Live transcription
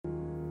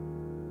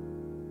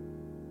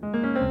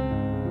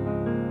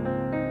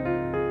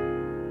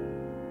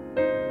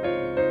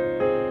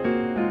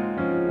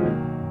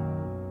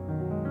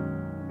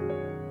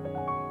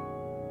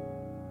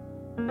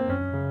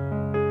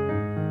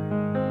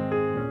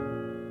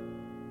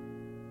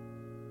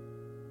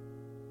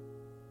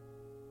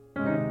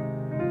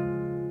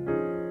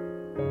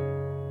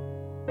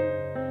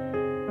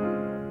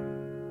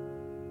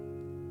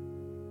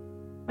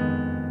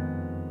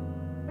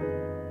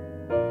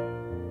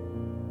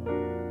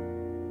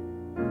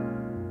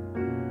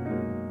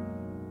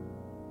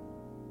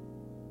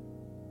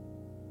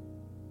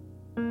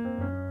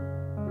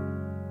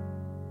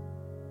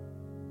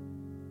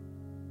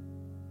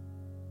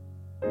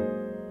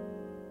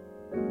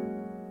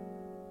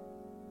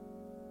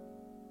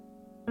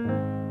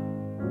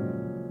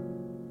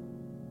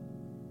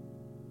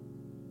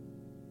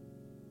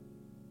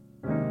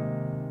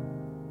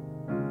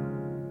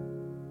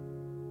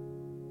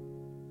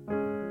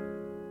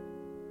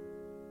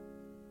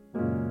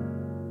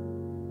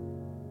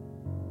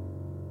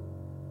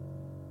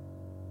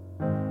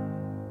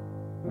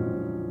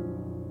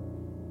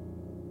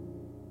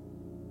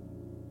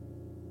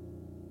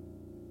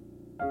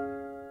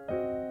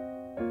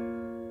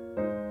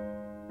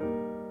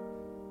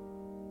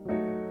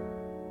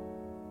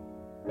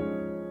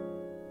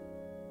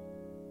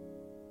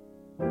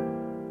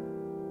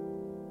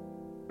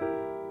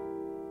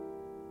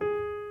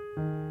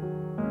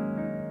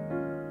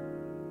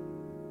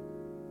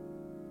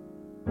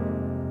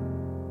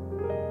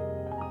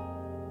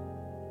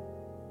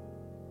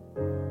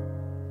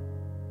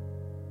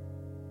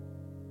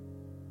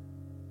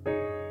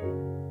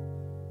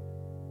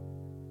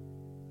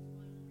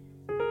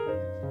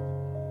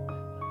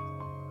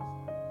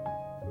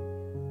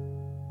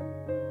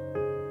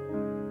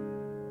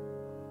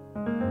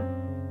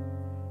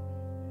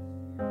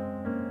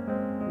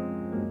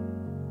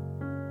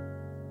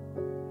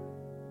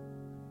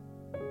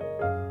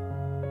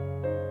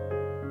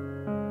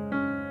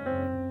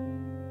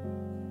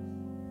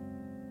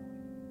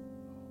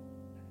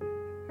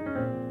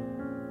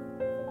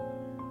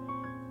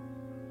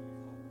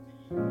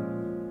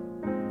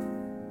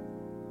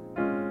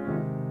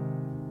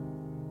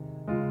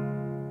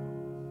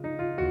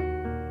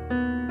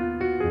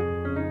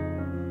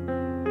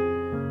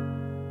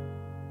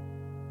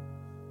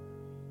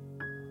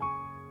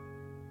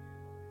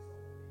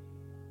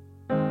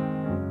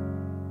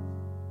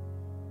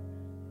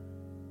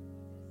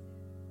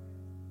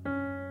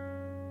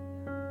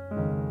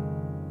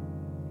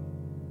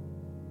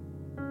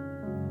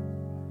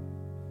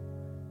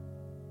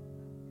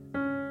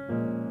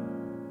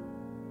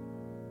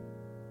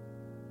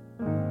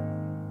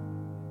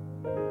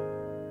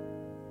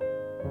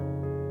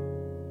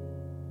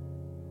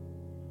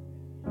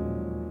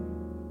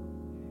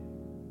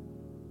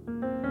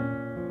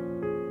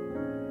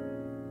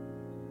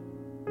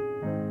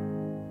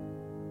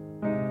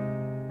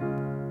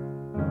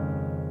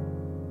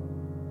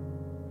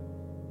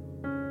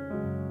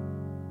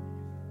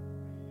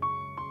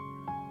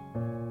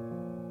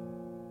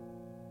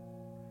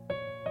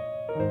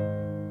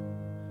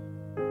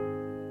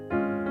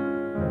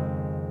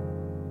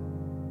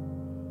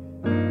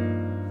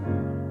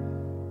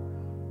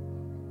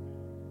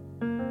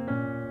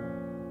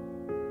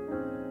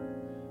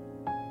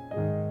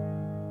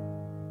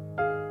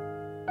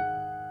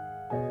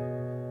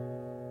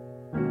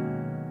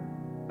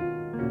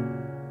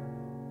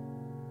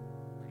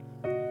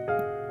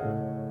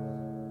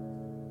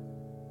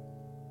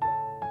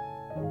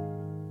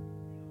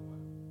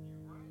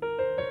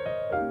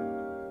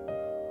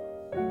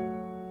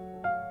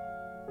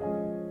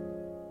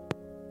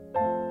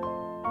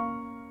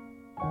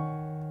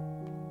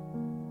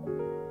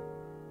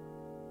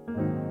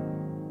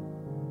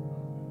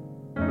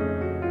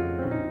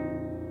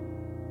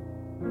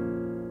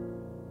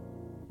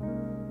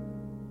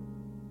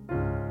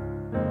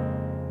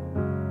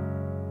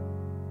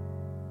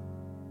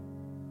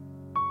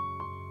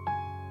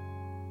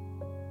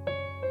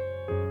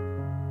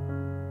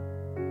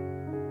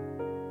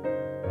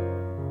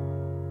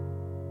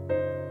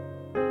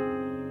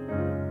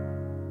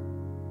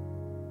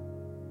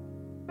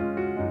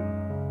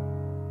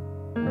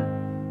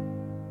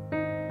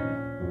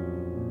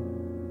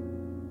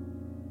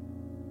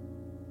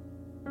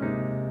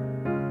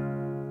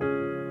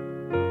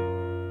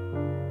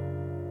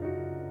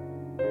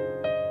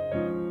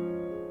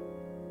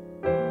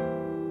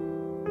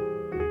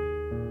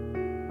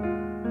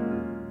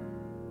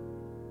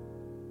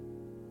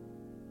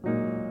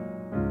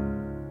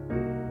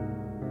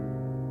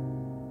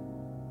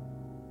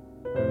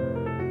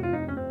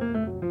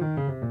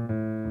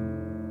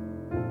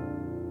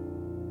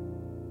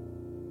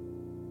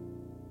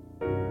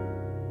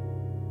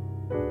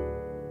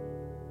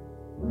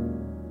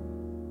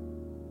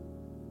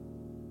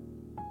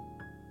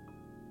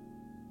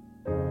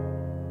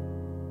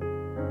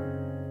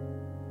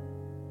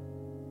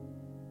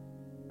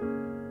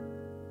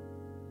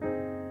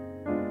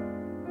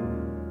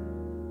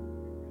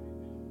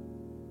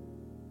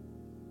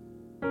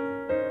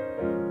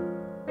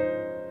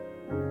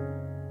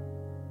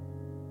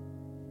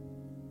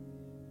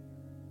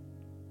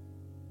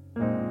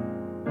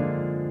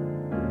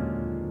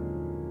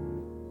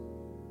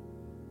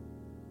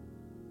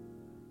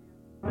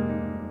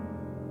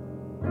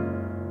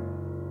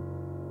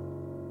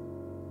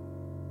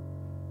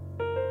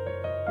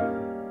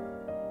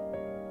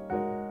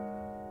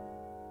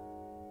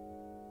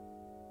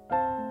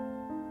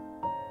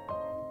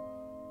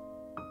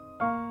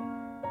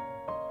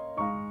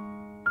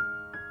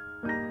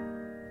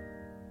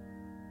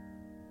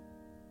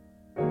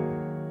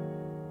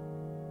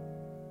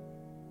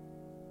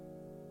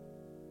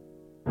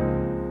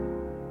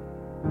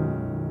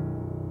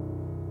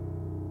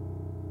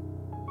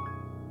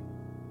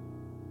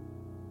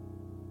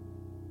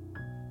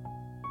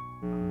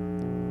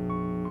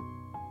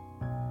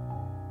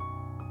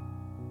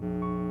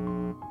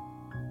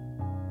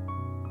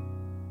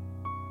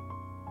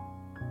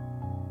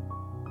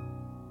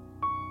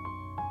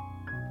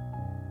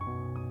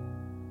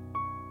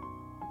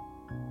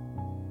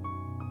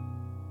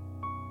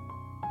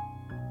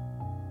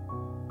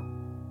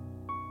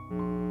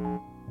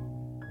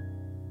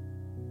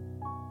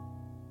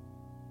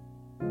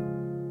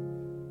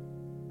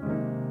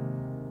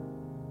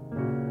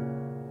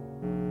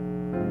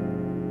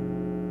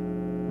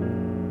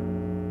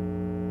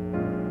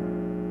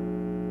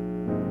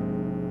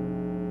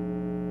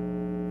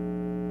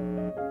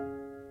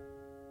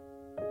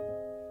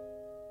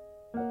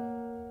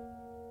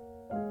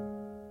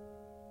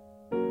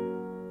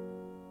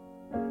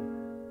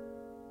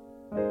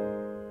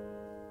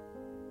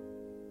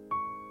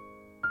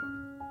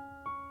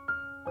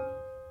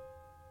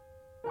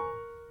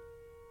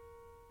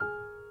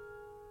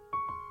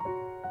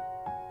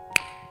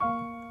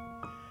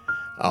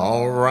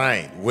All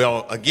right.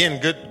 Well, again,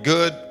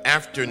 good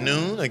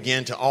afternoon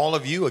again to all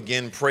of you.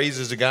 Again,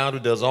 praises to God who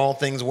does all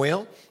things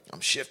well. I'm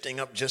shifting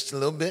up just a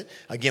little bit.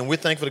 Again, we're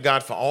thankful to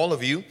God for all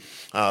of you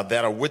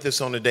that are with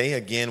us on today.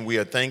 Again, we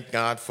are thank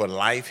God for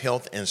life,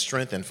 health, and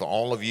strength, and for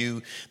all of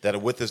you that are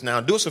with us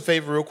now. Do us a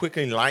favor real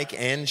quickly, like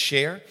and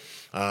share.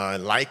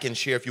 Like and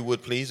share if you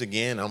would, please.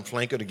 Again, I'm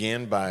flanked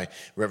again by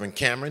Reverend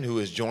Cameron, who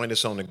has joined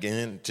us on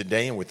again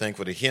today, and we're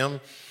thankful to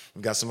him.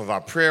 We've got some of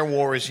our prayer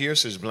warriors here,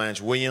 Sister Blanche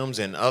Williams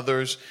and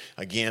others,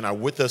 again, are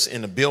with us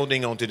in the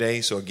building on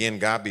today. So, again,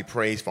 God be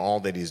praised for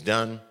all that he's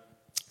done.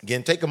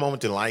 Again, take a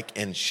moment to like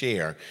and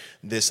share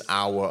this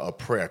hour of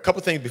prayer. A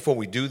couple things before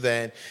we do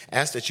that.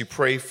 Ask that you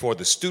pray for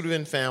the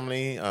Studevin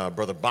family,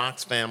 Brother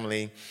Box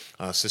family,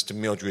 Sister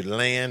Mildred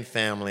Land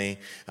family.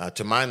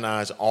 To my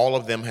knowledge, all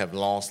of them have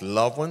lost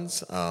loved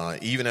ones.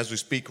 Even as we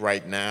speak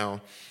right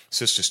now,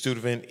 Sister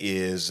Studevin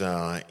is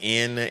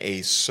in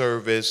a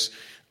service,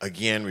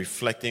 again,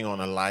 reflecting on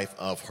the life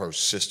of her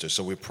sister.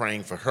 So we're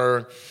praying for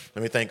her.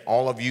 Let me thank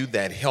all of you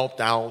that helped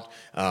out,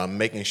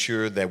 making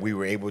sure that we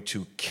were able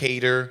to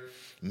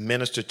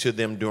minister to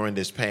them during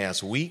this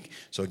past week.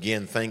 So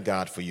again, thank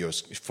God for your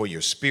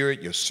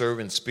spirit, your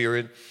servant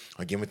spirit.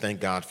 Again, we thank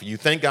God for you.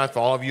 Thank God for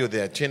all of you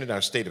that attended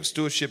our State of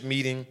Stewardship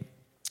meeting.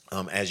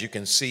 As you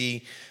can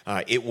see,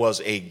 it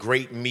was a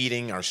great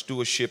meeting. Our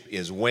stewardship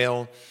is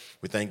well.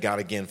 We thank God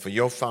again for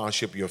your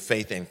fellowship, your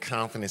faith, and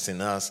confidence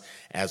in us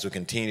as we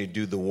continue to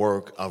do the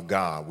work of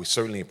God. We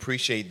certainly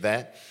appreciate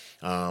that.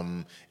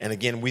 And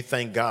again, we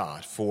thank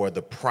God for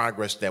the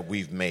progress that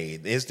we've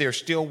made. Is there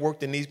still work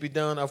that needs to be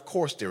done? Of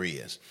course there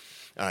is.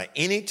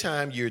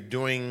 Anytime you're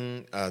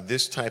doing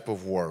this type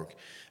of work,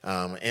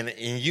 and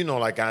you know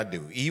like I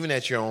do, even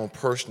at your own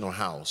personal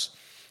house,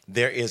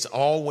 there is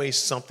always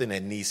something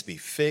that needs to be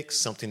fixed,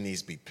 something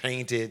needs to be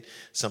painted,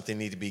 something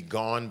needs to be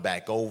gone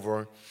back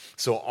over.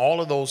 So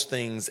all of those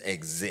things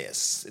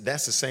exist.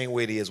 That's the same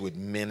way it is with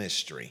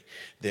ministry.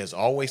 There's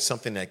always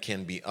something that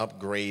can be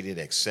upgraded,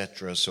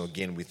 etc. So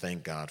again, we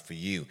thank God for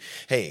you.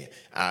 Hey,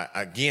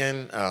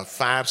 again,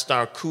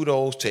 5-star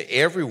kudos to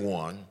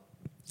everyone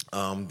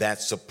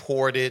that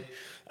supported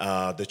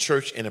the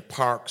Church in the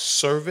Park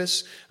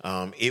service.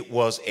 It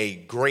was a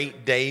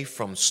great day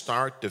from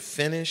start to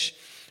finish.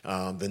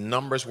 The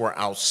numbers were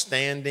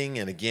outstanding,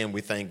 and again,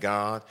 we thank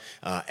God.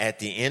 At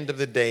the end of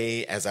the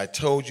day, as I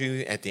told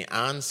you at the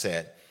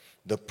onset,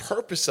 the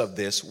purpose of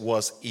this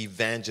was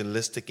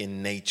evangelistic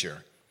in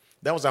nature.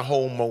 That was our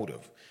whole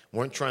motive. We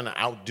weren't trying to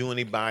outdo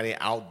anybody,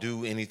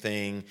 outdo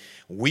anything.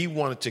 We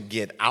wanted to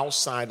get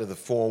outside of the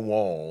four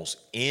walls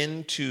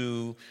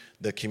into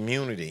the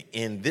community.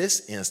 In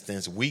this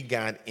instance, we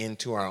got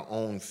into our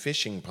own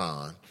fishing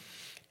pond,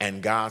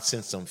 and God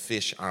sent some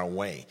fish our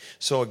way.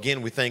 So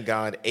again, we thank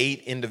God.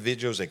 8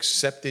 individuals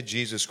accepted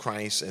Jesus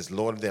Christ as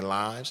Lord of their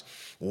lives.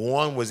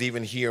 One was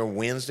even here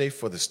Wednesday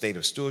for the State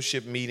of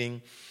Stewardship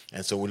meeting.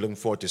 And so we're looking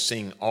forward to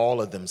seeing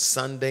all of them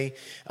Sunday.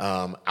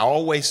 I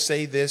always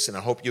say this, and I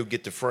hope you'll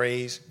get the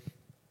phrase.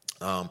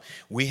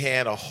 We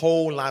had a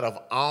whole lot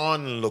of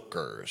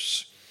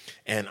onlookers.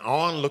 And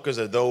onlookers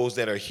are those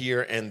that are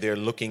here and they're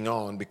looking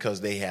on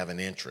because they have an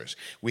interest.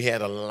 We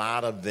had a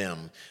lot of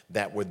them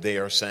that were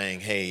there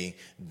saying, hey,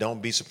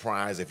 don't be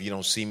surprised if you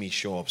don't see me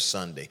show up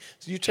Sunday.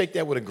 So you take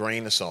that with a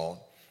grain of salt.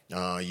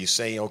 You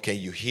say, okay,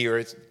 you hear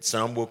it.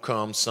 Some will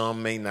come,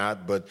 some may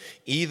not. But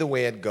either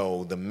way it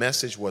go, the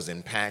message was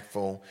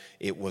impactful.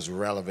 It was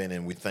relevant,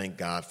 and we thank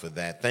God for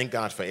that. Thank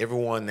God for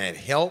everyone that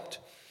helped,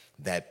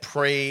 that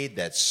prayed,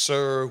 that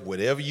served,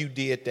 whatever you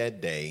did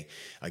that day.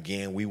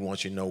 Again, we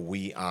want you to know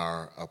we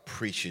are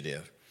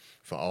appreciative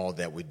for all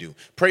that we do.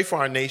 Pray for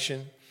our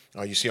nation.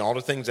 You see all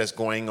the things that's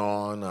going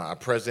on. Our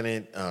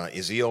president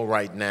is ill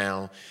right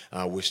now.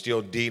 We're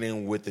still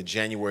dealing with the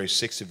January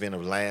 6th event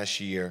of last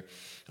year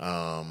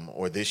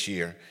or this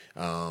year.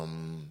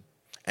 And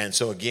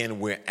so, again,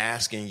 we're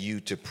asking you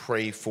to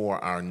pray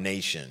for our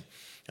nation.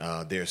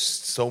 There's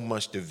so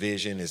much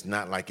division. It's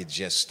not like it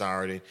just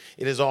started.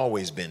 It has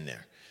always been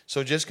there.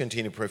 So just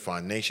continue to pray for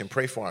our nation,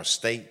 pray for our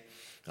state,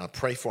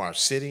 pray for our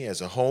city as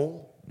a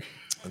whole.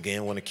 Again,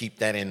 I want to keep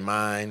that in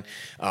mind.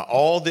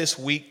 All this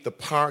week, the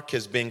park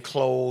has been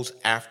closed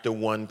after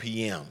 1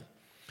 p.m.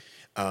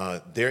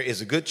 There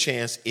is a good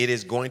chance it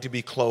is going to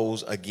be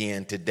closed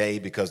again today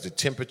because the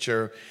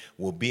temperature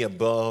will be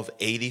above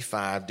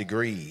 85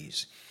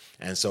 degrees.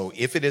 And so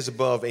if it is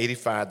above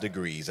 85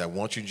 degrees, I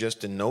want you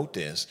just to note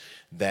this,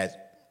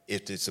 that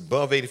if it's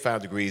above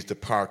 85 degrees, the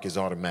park is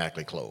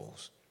automatically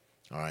closed.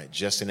 All right,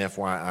 just an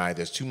FYI,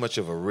 there's too much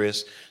of a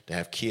risk to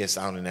have kids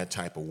out in that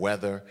type of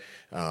weather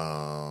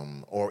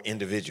or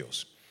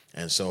individuals.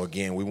 And so,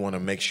 again, we want to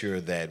make sure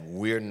that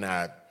we're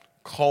not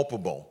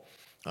culpable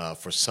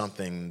for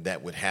something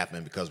that would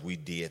happen because we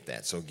did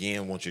that. So, again,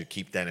 I want you to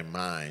keep that in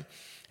mind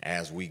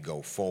as we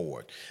go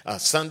forward.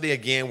 Sunday,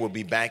 again, we'll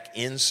be back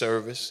in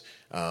service.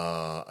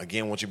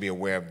 Again, I want you to be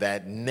aware of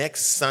that.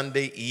 Next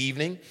Sunday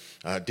evening,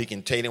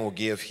 Deacon Tatum will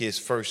give his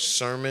first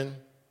sermon.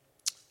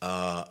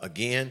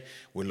 Again,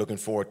 we're looking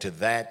forward to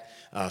that.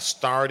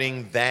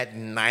 Starting that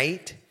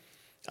night,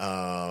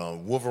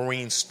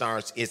 Wolverine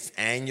starts its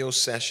annual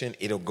session.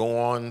 It'll go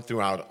on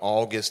throughout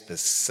August the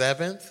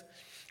 7th,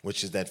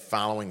 which is that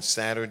following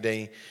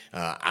Saturday.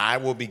 I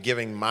will be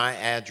giving my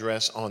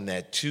address on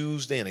that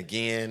Tuesday. And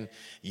again,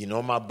 you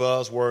know my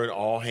buzzword,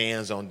 all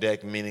hands on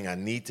deck, meaning I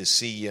need to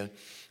see you.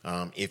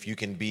 If you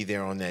can be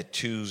there on that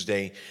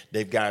Tuesday.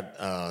 They've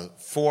got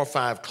 4 or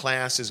 5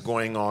 classes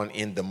going on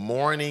in the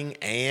morning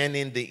and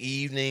in the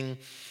evening,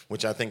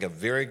 which I think are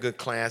very good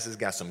classes,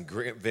 got some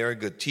very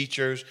good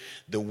teachers.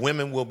 The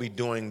women will be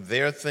doing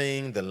their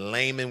thing. The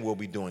laymen will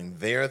be doing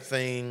their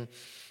thing.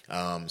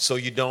 So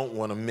you don't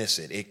want to miss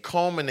it. It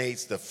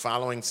culminates the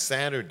following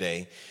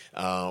Saturday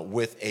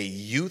with a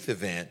youth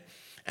event,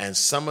 and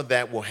some of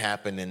that will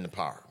happen in the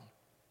park.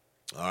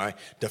 All right.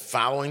 The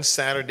following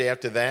Saturday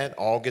after that,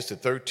 August the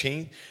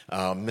 13th,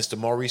 Mr.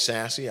 Maurice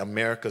Assey,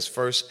 America's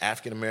first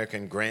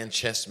African-American Grand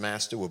Chess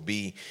Master, will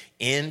be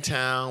in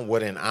town.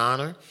 What an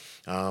honor.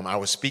 I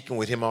was speaking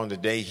with him on the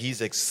day. He's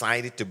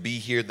excited to be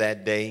here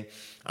that day.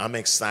 I'm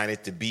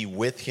excited to be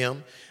with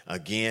him.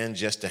 Again,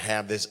 just to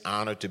have this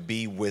honor to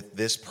be with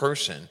this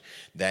person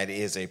that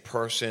is a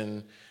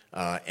person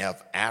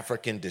of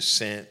African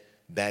descent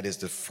that is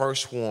the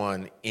first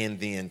one in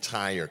the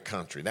entire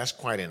country. That's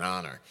quite an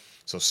honor.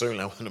 So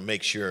certainly I want to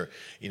make sure,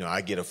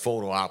 I get a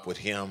photo op with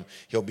him.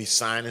 He'll be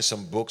signing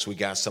some books. We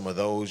got some of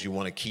those. You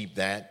want to keep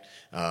that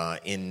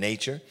in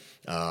nature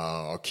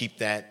or keep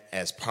that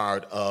as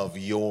part of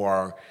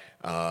your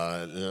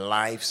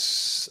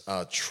life's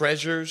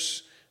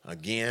treasures.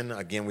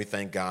 Again, we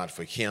thank God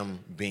for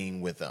him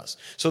being with us.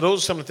 So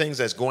those are some of the things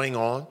that's going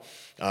on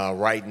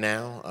right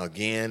now.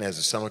 Again, as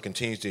the summer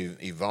continues to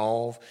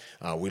evolve,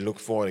 we look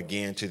forward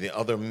again to the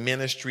other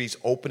ministries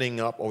opening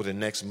up over the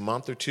next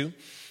month or two.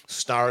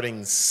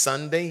 Starting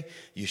Sunday,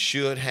 you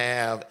should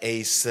have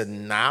a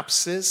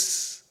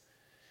synopsis.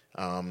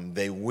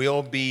 They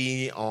will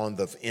be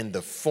in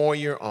the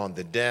foyer on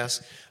the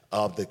desk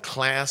of the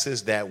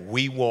classes that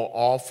we will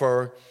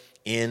offer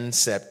in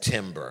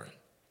September.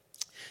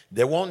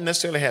 They won't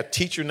necessarily have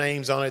teacher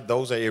names on it.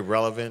 Those are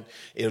irrelevant.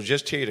 It'll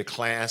just tell you the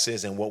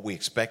classes and what we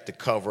expect to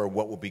cover,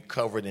 what will be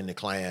covered in the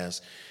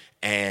class.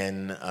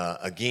 And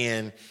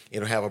again,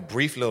 it'll have a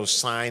brief little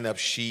sign-up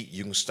sheet.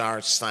 You can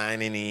start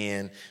signing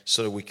in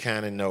so that we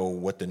kind of know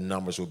what the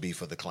numbers will be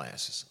for the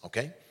classes,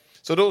 okay?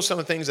 So those are some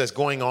of the things that's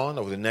going on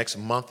over the next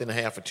month and a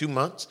half or 2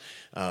 months.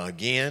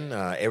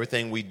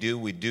 Everything we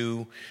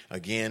do,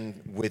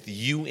 again, with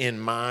you in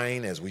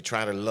mind as we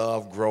try to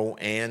love, grow,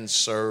 and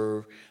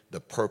serve. The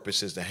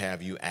purpose is to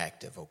have you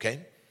active,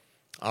 okay?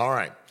 All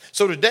right.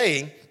 So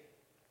today,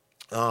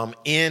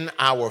 in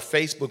our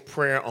Facebook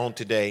prayer on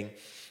today,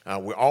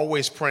 we're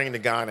always praying to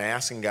God and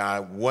asking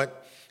God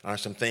what are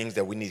some things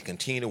that we need to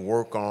continue to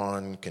work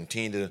on,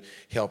 continue to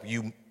help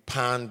you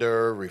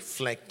ponder,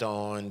 reflect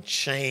on,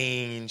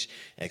 change,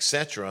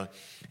 etc.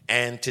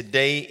 And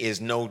today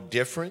is no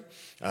different.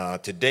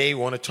 Today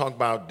we want to talk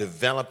about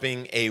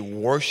developing a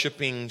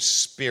worshiping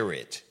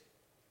spirit.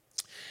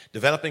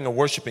 Developing a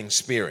worshiping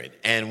spirit.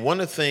 And one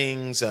of the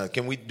things,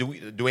 do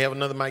we have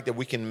another mic that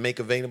we can make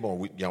available,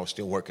 or y'all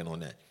still working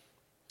on that?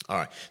 All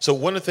right. So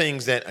one of the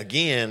things that,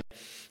 again,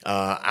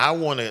 I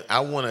want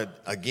to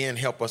again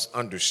help us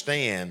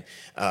understand.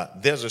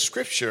 There's a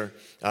scripture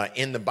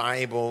in the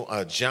Bible,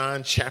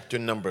 John chapter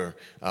number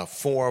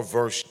 4,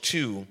 verse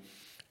 2,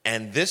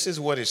 and this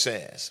is what it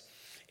says.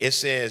 It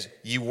says,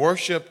 "You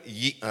worship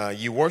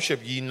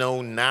ye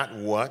know not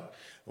what.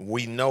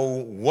 We know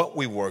what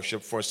we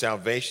worship, for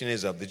salvation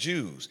is of the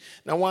Jews."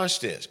 Now watch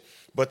this.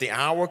 "But the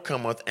hour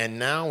cometh, and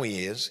now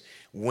is,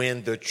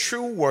 when the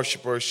true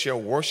worshipers shall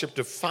worship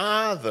the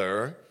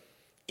Father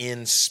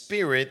in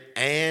spirit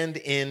and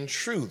in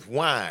truth."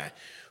 Why?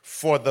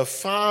 "For the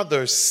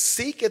Father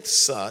seeketh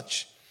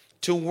such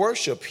to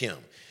worship him."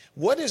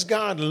 What is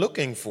God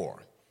looking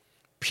for?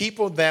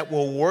 People that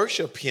will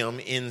worship him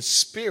in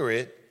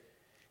spirit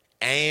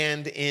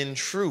and in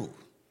truth.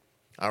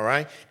 All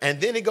right.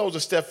 And then he goes a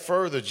step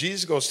further.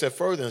 Jesus goes a step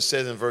further and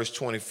says in verse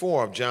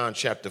 24 of John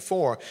chapter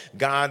 4,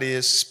 God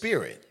is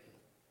spirit.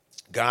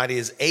 God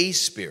is a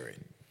spirit.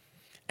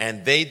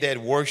 And they that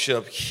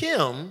worship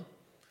him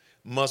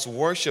must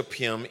worship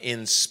him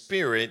in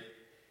spirit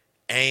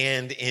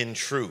and in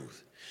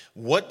truth.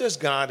 What does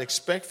God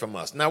expect from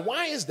us? Now,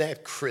 why is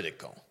that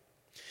critical?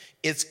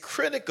 It's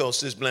critical,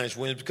 Sis Blanche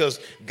Williams, because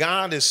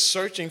God is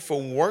searching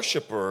for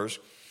worshipers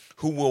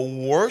who will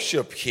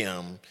worship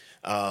him.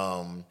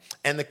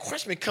 And the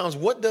question becomes,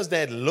 what does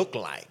that look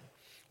like?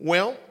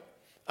 Well,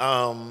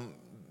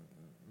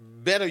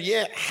 better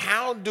yet,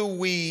 how do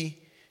we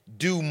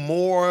do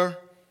more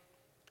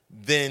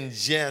than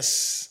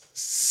just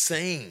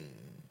sing?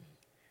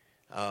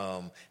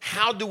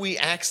 How do we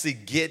actually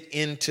get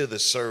into the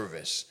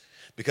service?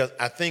 Because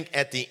I think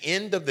at the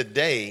end of the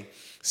day,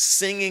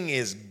 singing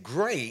is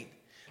great,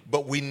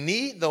 but we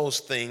need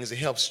those things to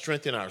help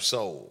strengthen our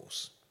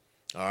souls.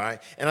 All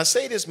right. And I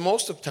say this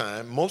most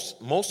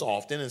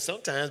often, and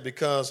sometimes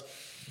because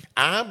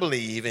I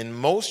believe in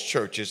most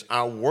churches,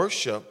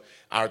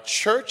 our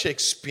church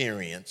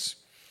experience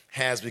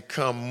has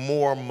become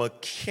more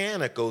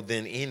mechanical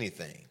than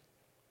anything.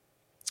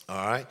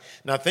 All right.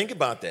 Now think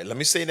about that. Let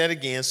me say that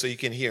again so you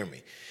can hear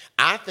me.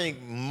 I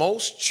think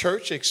most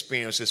church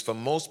experiences for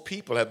most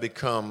people have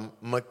become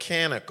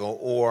mechanical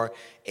or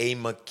a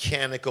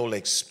mechanical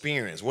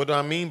experience. What do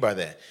I mean by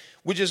that?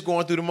 We're just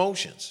going through the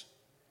motions.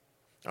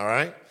 All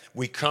right.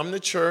 We come to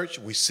church.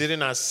 We sit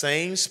in our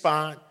same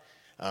spot.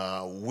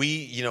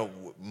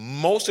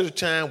 Most of the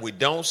time we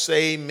don't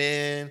say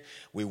amen.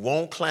 We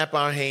won't clap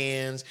our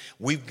hands.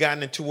 We've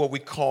gotten into what we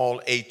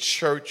call a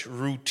church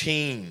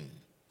routine.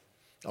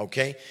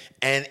 Okay?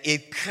 And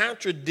it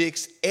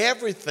contradicts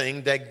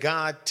everything that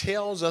God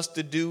tells us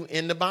to do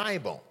in the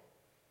Bible.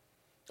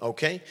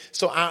 Okay?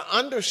 So I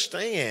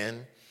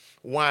understand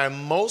why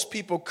most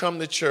people come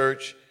to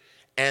church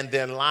and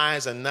their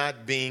lives are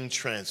not being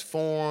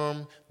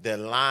transformed. Their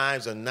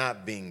lives are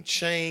not being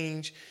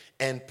changed.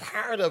 And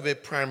part of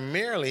it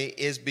primarily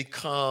is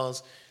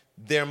because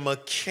they're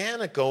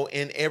mechanical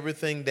in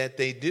everything that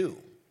they do.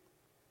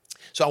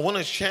 So I want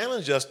to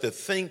challenge us to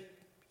think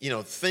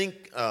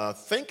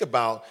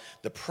about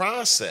the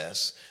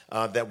process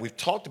that we've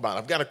talked about.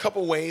 I've got a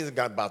couple ways. I've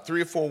got about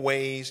 3 or 4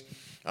 ways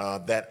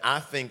that I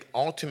think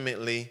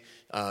ultimately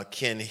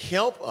can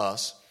help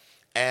us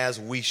as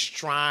we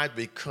strive to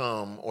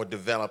become or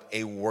develop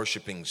a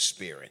worshiping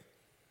spirit.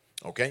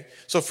 Okay,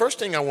 so first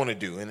thing I want to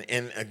do,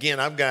 and again,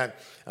 I've got,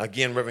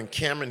 Reverend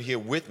Cameron here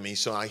with me,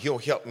 so he'll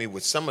help me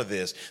with some of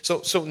this.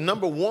 So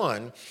number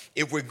one,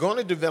 if we're going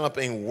to develop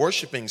a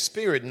worshiping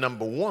spirit,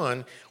 number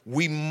one,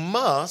 we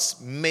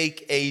must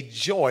make a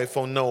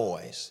joyful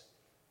noise.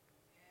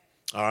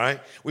 All right,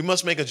 we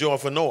must make a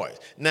joyful noise.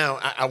 Now,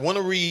 I want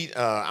to read,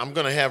 I'm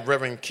going to have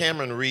Reverend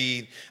Cameron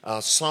read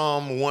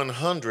Psalm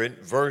 100,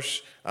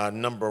 verse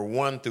number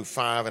 1 through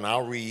 5, and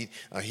I'll read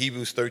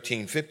Hebrews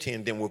 13,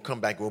 15, then we'll come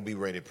back, we'll be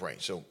ready to pray.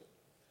 So,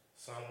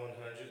 Psalm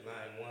 100,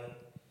 line 1,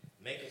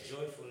 make a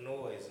joyful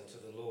noise unto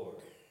the Lord,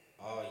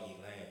 all ye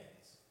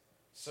lands.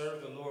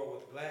 Serve the Lord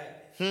with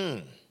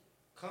gladness.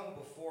 Come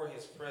before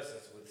his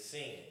presence with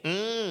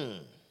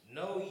singing.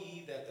 Know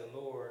ye that the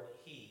Lord,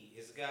 he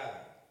is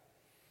God.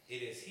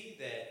 It is he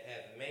that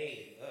hath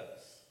made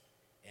us,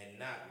 and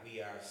not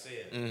we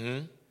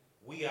ourselves.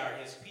 We are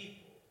his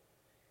people,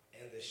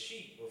 and the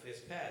sheep of his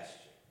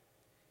pasture.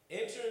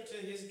 Enter into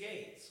his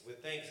gates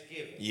with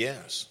thanksgiving.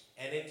 Yes.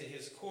 And into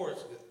his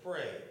courts with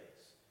praise.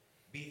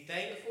 Be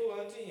thankful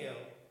unto him,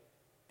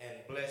 and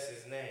bless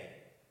his name.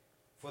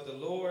 For the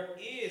Lord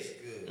is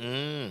good.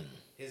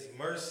 His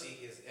mercy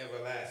is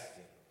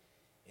everlasting,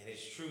 and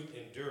his truth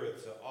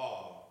endureth to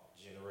all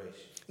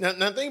generations.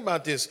 Now think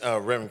about this,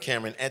 Reverend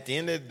Cameron. At the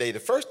end of the day,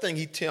 the first thing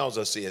he tells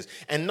us is,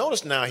 and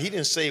notice now, he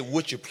didn't say,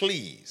 would you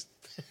please?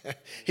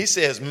 He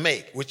says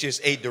make, which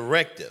is a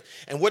directive.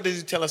 And what does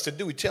he tell us to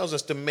do? He tells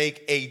us to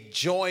make a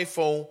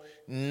joyful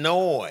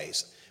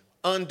noise.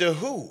 Unto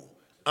who?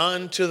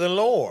 Unto the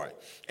Lord.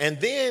 And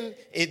then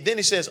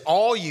he says,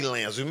 all ye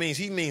lands, which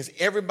means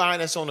everybody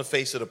that's on the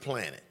face of the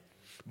planet.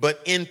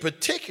 But in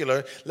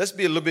particular, let's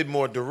be a little bit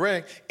more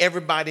direct,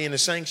 everybody in the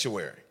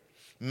sanctuary.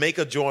 Make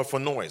a joyful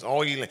noise.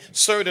 All ye lands.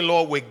 Serve the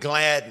Lord with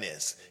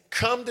gladness.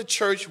 Come to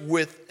church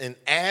with an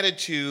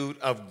attitude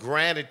of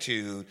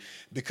gratitude,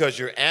 because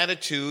your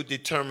attitude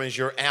determines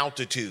your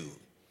altitude.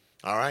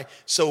 All right.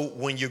 So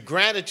when your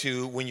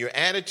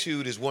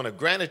attitude is one of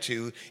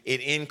gratitude,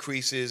 it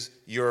increases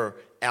your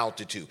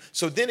altitude.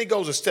 So then he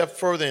goes a step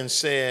further and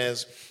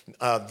says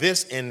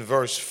this in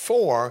verse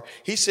 4.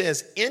 He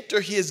says,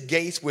 enter his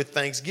gates with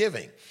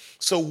thanksgiving.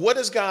 So what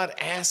is God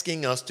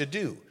asking us to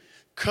do?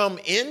 Come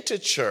into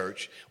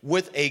church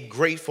with a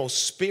grateful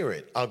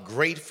spirit, a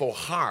grateful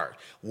heart,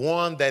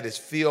 one that is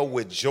filled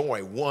with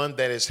joy, one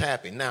that is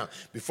happy. Now,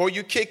 before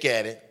you kick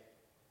at it,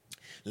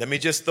 let me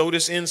just throw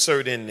this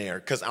insert in there,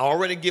 because I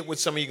already get what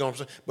some of you going to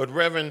say. But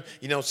Reverend,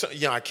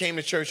 I came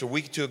to church a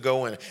week or two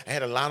ago and I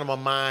had a lot on my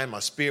mind. My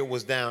spirit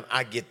was down.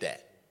 I get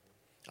that.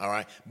 All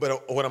right.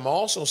 But what I'm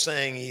also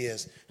saying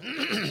is,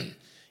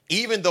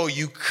 even though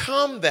you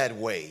come that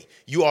way,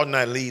 you ought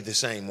not leave the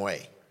same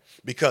way.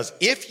 Because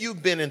if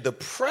you've been in the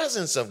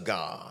presence of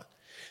God,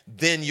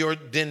 then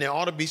there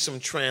ought to be some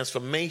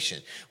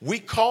transformation. We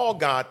call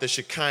God the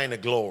Shekinah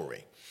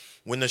glory.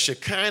 When the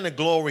Shekinah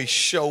glory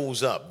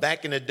shows up,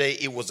 back in the day,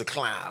 it was a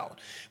cloud.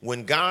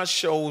 When God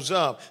shows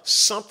up,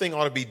 something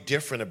ought to be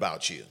different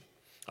about you.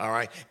 All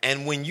right.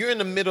 And when you're in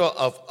the middle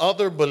of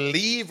other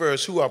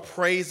believers who are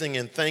praising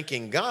and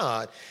thanking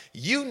God,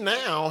 you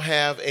now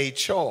have a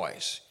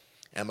choice.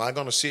 Am I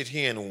going to sit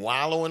here and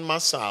wallow in my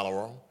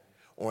sorrow,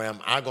 or am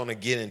I going to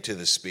get into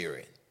the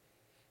spirit?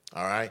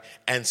 All right.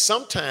 And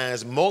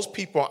sometimes most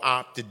people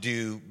opt to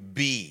do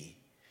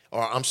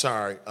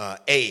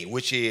A,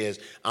 which is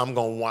I'm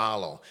going to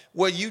wallow.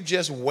 Well, you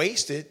just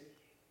wasted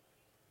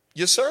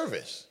your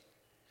service,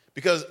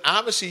 because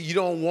obviously you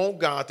don't want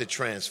God to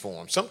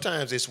transform.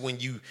 Sometimes it's when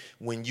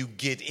you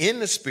get in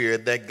the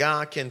spirit that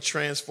God can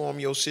transform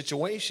your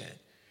situation.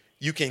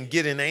 You can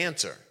get an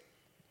answer.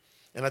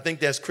 And I think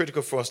that's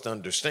critical for us to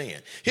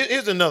understand.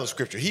 Here's another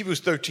scripture, Hebrews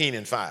 13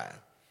 and 5.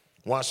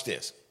 Watch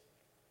this.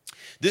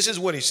 This is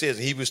what he says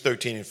in Hebrews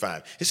 13 and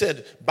 5. He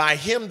said, by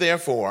him,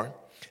 therefore,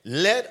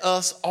 let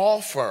us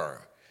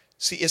offer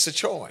See, it's a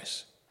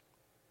choice.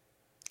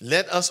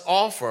 Let us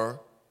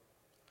offer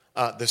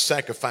the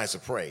sacrifice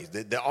of praise.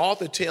 The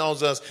author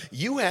tells us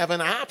you have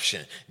an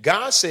option.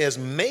 God says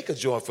make a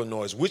joyful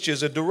noise, which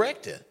is a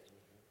directive.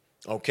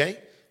 Okay?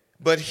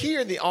 But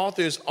here the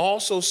author is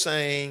also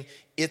saying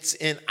it's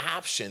an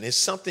option. It's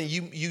something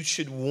you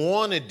should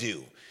want to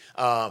do.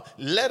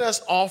 Let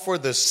us offer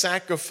the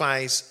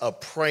sacrifice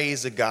of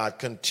praise to God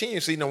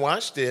continuously. Now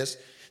watch this.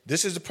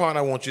 This is the part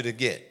I want you to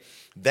get.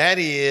 That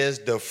is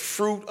the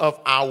fruit of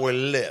our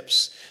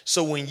lips.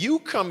 So when you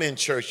come in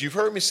church, you've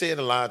heard me say it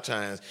a lot of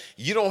times,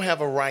 you don't have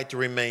a right to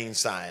remain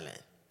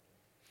silent.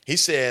 He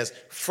says,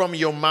 from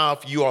your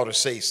mouth, you ought to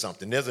say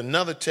something. There's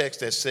another text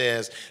that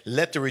says,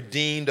 let the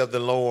redeemed of the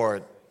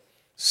Lord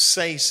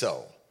say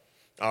so.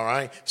 All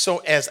right. So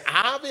as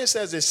obvious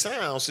as it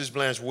sounds, says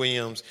Blanche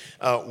Williams,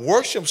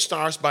 worship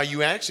starts by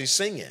you actually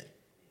singing.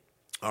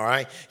 All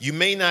right. You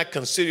may not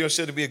consider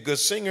yourself to be a good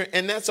singer,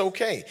 and that's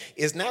okay.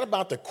 It's not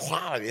about the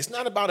quality. It's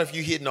not about if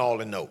you're hitting all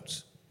the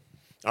notes.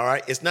 All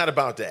right. It's not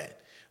about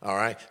that. All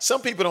right. Some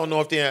people don't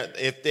know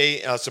if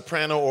they are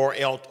soprano or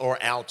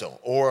alto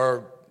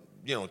or,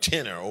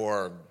 tenor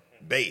or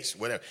bass,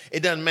 whatever. It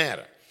doesn't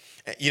matter.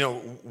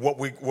 What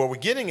we're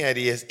getting at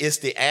is it's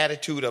the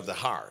attitude of the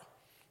heart.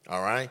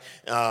 All right.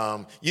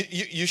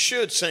 You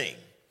should sing.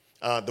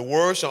 The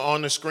words are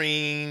on the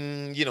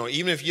screen.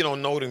 Even if you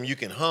don't know them, you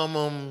can hum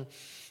them.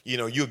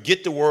 You'll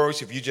get the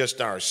words if you just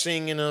start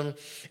singing them.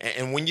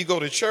 And when you go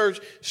to church,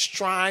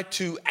 strive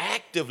to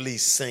actively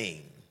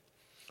sing.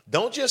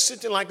 Don't just sit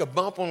there like a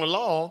bump on the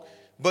log,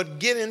 but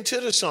get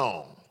into the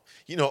song.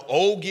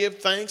 Oh, give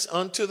thanks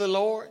unto the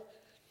Lord.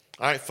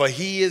 All right, for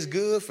he is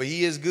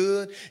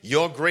good.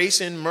 Your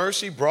grace and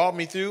mercy brought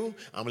me through.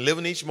 I'm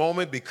living each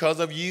moment because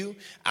of you.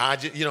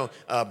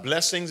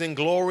 Blessings and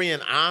glory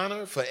and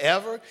honor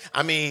forever.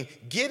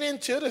 Get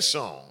into the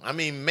song.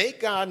 Make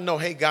God know,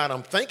 hey, God,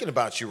 I'm thinking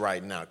about you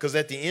right now. Because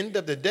at the end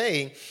of the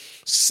day,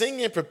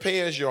 singing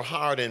prepares your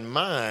heart and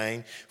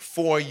mind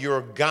for your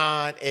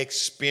God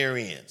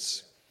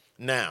experience.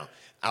 Now,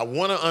 I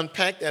want to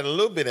unpack that a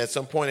little bit at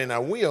some point, and I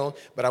will,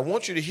 but I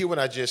want you to hear what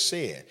I just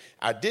said.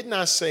 I did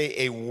not say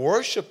a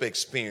worship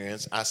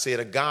experience. I said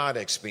a God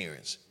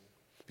experience.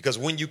 Because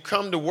when you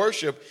come to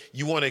worship,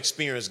 you want to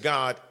experience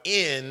God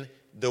in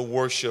the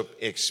worship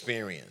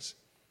experience.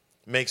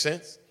 Make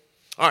sense?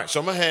 All right, so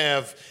I'm going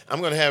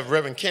to have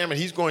Reverend Cameron.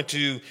 He's going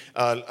to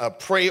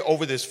pray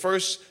over this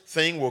first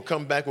thing. We'll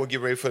come back. We'll get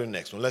ready for the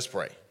next one. Let's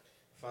pray.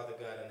 Father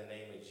God, in the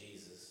name of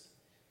Jesus,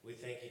 we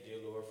thank you,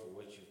 dear Lord, for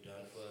what you've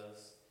done for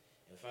us.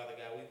 And Father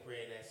God, we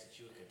pray and ask that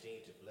you would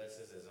continue to bless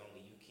us as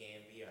only you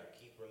can be our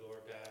keeper,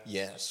 Lord God.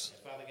 Yes.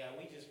 And Father God,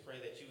 we just pray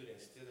that you would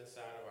instill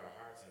inside of our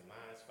hearts and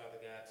minds, Father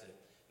God, to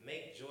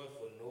make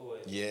joyful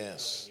noise when we come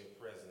in your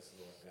presence,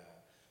 Lord God.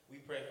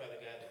 We pray,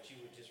 Father God, that you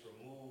would just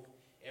remove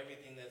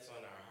everything that's on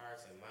our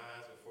hearts and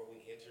minds before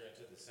we enter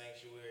into the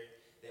sanctuary,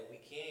 that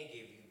we can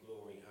give you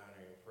glory,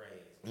 honor, and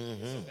praise.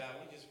 So God,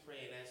 we just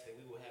pray and ask that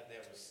we will have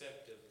that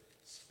receptive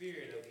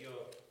spirit of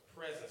your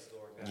presence,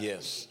 Lord God.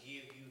 Yes. We can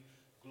give you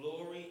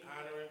glory,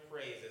 honor, and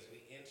praise as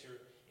we enter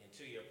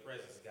into your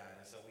presence, God.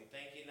 And so we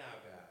thank you now,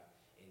 God,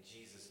 in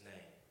Jesus'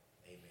 name.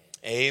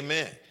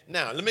 Amen. Amen.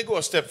 Now, let me go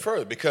a step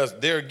further, because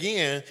there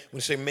again, when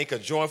you say make a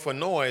joyful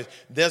noise,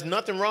 there's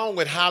nothing wrong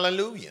with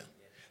hallelujah.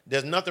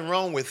 There's nothing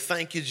wrong with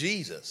thank you,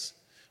 Jesus.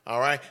 All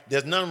right.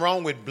 There's nothing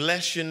wrong with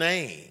bless your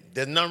name.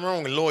 There's nothing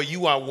wrong with, Lord,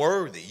 you are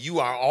worthy. You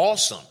are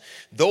awesome.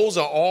 Those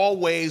are all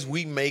ways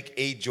we make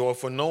a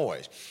joyful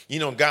noise.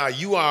 God,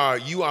 you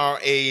are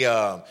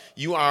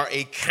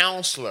a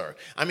counselor.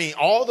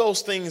 All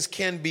those things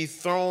can be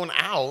thrown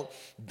out.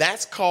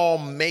 That's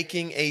called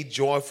making a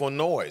joyful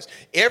noise.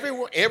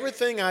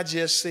 Everything I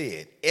just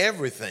said,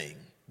 everything,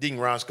 Deacon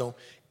Roscoe,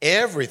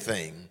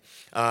 everything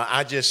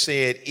I just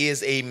said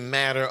is a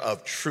matter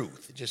of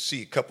truth. Just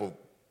see a couple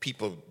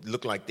people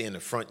look like they're in the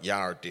front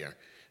yard there.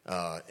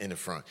 In the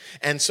front.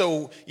 And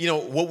so,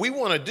 what we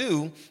want to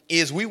do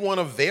is we want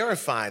to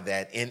verify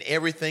that in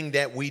everything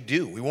that we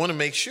do. We want to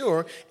make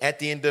sure at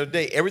the end of the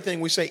day,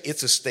 everything we say,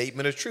 it's a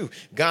statement of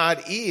truth.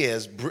 God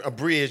is a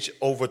bridge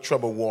over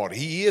troubled water.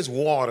 He is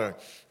water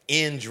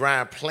in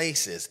dry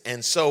places.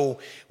 And so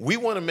we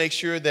want to make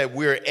sure that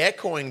we're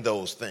echoing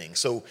those things.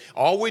 So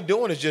all we're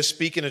doing is just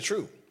speaking the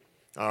truth.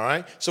 All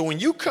right. So when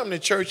you come to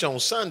church on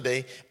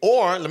Sunday,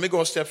 or let me go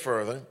a step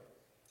further,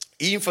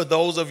 even for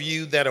those of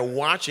you that are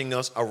watching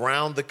us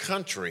around the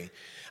country,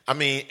 and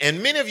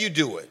many of you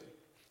do it.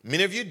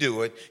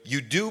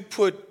 You do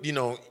put,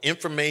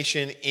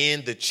 information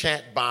in the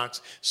chat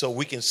box so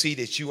we can see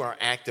that you are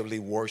actively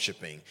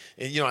worshiping.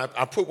 And,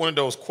 I put one of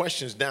those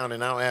questions down,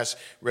 and I'll ask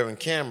Reverend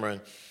Cameron,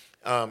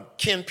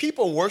 can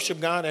people worship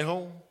God at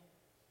home?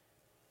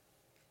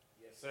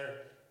 Yes, sir.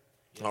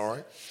 Yes, all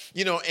right.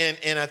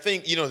 And I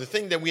think, the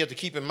thing that we have to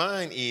keep in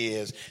mind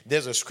is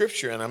there's a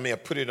scripture, and I may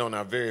have put it on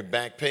our very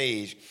back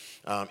page.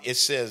 It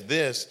says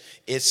this.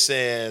 It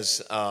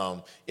says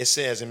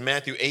in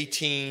Matthew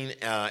 18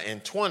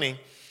 and 20,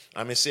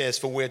 it says,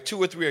 for where two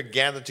or three are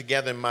gathered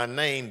together in my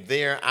name,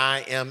 there I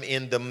am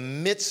in the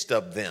midst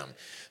of them.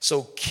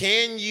 So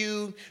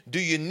do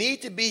you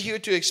need to be here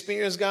to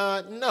experience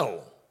God?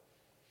 No.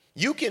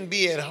 You can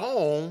be at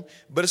home,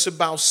 but it's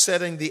about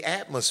setting the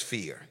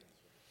atmosphere.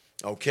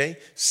 Okay?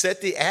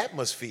 Set the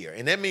atmosphere.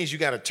 And that means you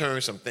got to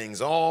turn some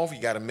things off. You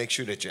got to make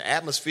sure that your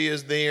atmosphere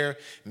is there.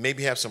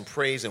 Maybe have some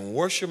praise and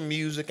worship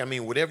music. I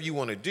mean, whatever you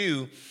want to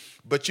do,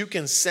 but you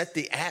can set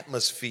the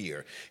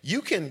atmosphere.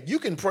 You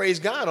can praise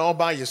God all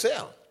by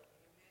yourself.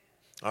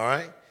 All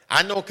right?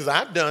 I know because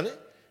I've done it.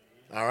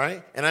 All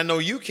right. And I know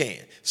you can.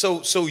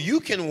 So you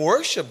can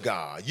worship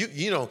God.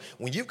 You know,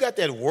 when you've got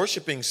that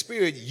worshiping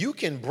spirit, you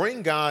can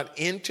bring God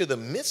into the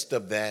midst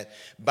of that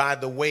by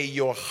the way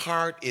your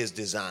heart is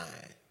designed.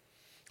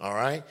 All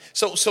right.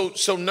 So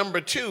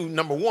number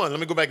one, let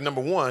me go back.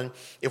 Number one,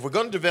 if we're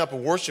going to develop a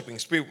worshiping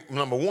spirit,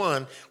 number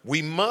one,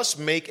 we must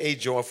make a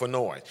joyful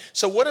noise.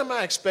 So what am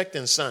I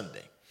expecting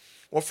Sunday?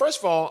 Well, first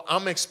of all,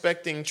 I'm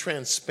expecting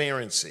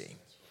transparency.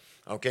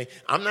 Okay,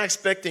 I'm not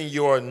expecting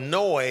your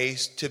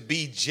noise to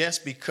be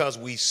just because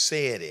we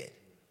said it.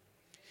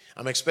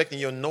 I'm expecting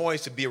your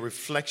noise to be a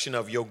reflection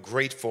of your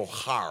grateful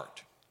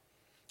heart.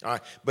 All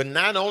right, but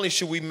not only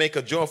should we make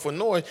a joyful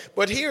noise,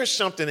 but here's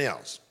something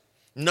else.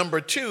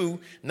 Number two,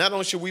 not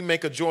only should we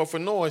make a joyful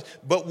noise,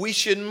 but we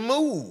should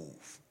move.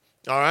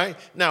 All right,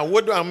 now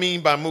what do I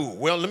mean by move?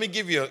 Well, let me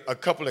give you a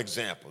couple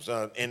examples,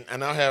 and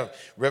I'll have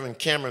Reverend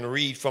Cameron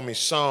read for me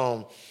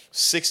Psalm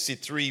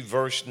 63,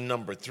 verse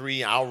number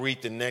 3. I'll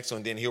read the next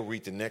one, then he'll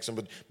read the next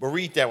one. But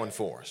read that one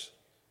for us.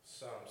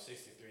 Psalm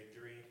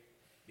 63:3.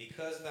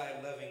 Because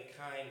thy loving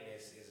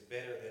kindness is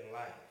better than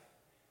life,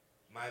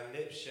 my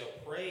lips shall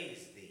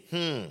praise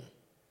thee.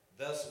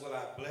 Thus will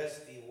I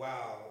bless thee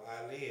while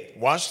I live.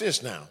 Watch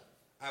this now.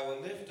 I will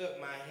lift up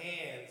my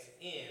hands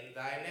in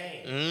thy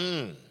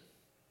name.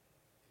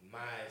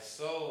 My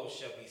soul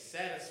shall be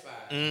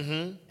satisfied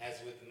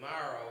as with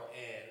marrow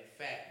and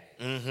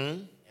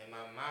fatness. And my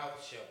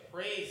mouth shall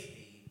praise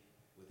thee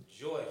with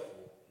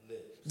joyful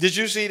lips. Did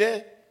you see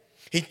that?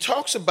 He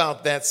talks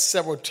about that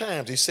several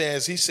times. He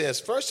says,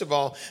 first of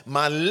all,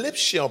 my lips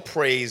shall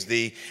praise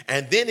thee.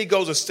 And then he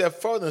goes a step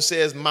further and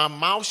says, my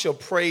mouth shall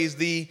praise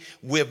thee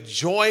with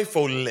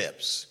joyful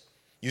lips.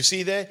 You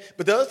see that?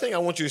 But the other thing I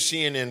want you to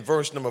see in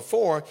verse number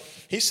 4,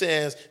 he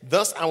says,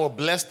 thus I will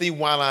bless thee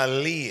while I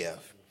live.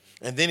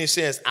 And then he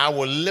says, I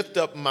will lift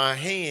up my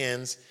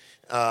hands.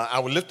 I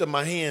will lift up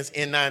my hands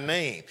in thy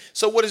name.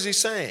 So what is he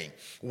saying?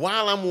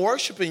 While I'm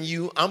worshiping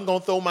you, I'm going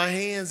to throw my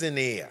hands in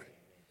the air.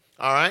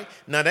 All right.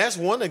 Now that's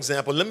one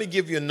example. Let me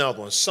give you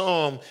another one.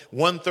 Psalm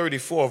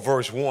 134,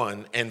 verse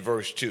 1 and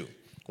verse 2.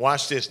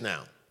 Watch this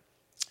now.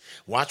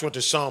 Watch what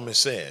the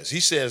psalmist says. He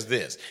says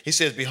this. He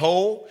says,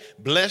 behold,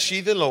 bless ye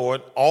the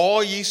Lord,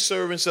 all ye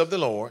servants of the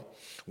Lord,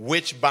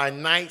 which by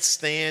night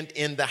stand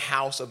in the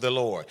house of the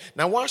Lord.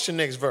 Now watch the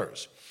next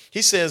verse.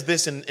 He says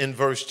this in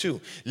verse 2.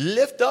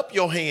 Lift up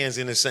your hands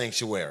in the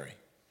sanctuary.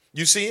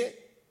 You see it?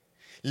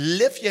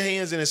 Lift your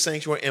hands in the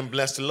sanctuary and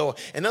bless the Lord.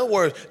 In other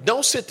words,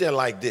 don't sit there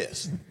like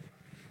this.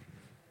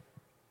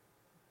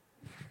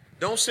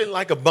 Don't sit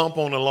like a bump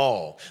on the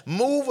log.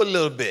 Move a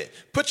little bit.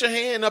 Put your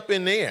hand up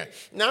in the air.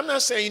 Now, I'm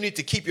not saying you need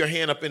to keep your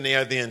hand up in the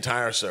air the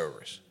entire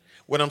service.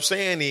 What I'm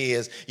saying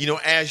is,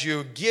 as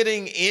you're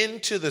getting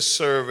into the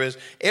service,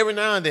 every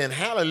now and then,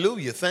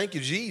 hallelujah, thank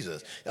you,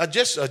 Jesus.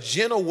 Just a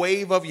gentle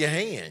wave of your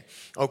hand,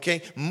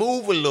 okay?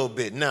 Move a little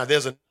bit. Now,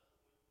 there's a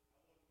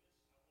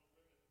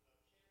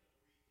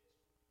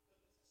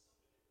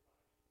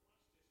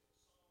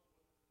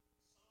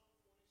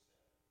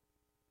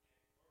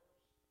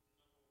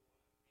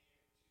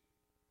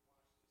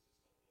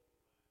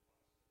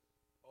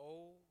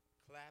Oh,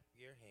 clap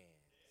your hands,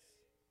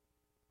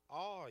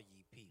 all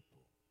ye people.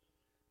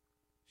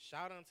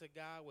 Shout unto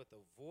God with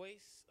a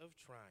voice of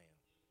triumph.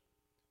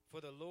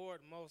 For the Lord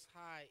Most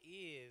High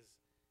is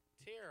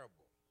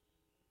terrible.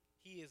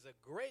 He is a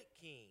great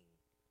king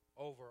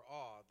over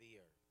all the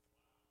earth.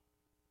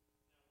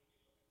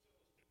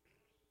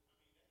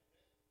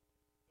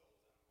 Clap your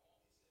hands.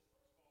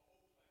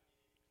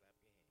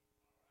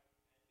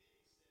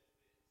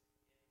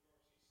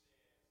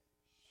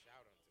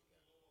 Shout unto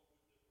God.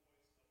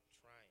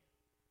 Triumph.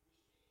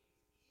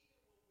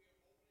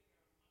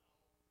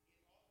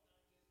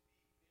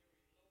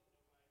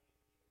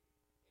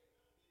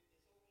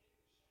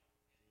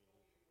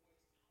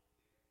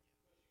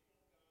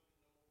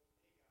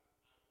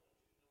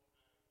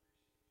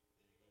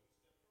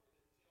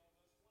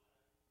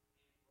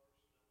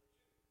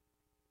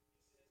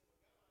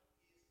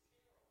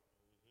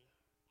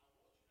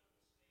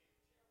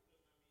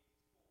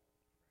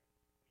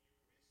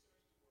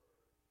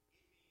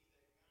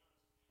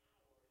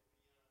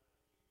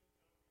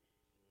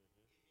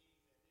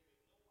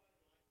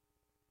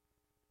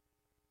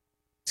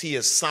 He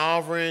is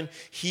sovereign.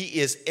 He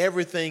is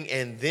everything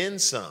and then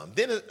some.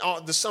 Then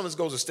the psalmist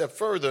goes a step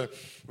further,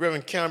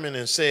 Reverend Cameron,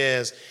 and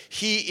says,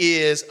 he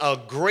is a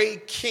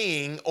great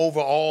king over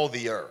all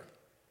the earth.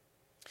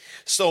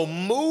 So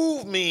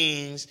move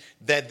means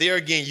that there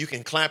again, you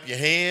can clap your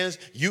hands.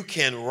 You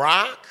can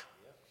rock.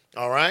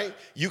 All right.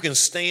 You can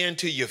stand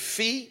to your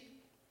feet.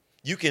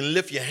 You can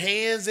lift your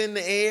hands in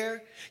the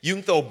air. You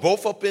can throw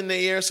both up in the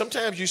air.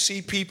 Sometimes you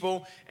see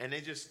people and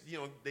they just,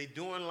 they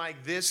doing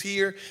like this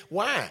here.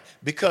 Why?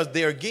 Because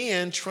they're,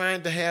 again,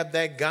 trying to have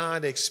that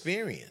God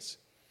experience.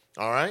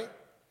 All right?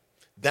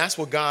 That's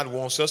what God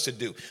wants us to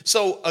do.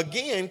 So,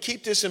 again,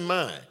 keep this in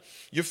mind.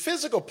 Your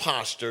physical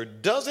posture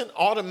doesn't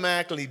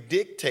automatically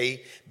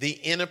dictate the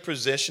inner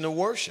position of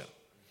worship.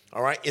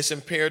 All right? It's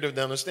imperative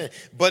to understand.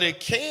 But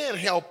it can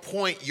help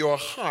point your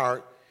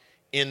heart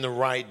in the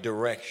right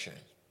direction.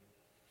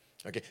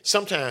 Okay.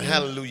 Sometimes,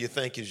 hallelujah,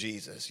 thank you,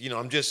 Jesus.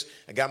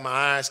 I got my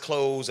eyes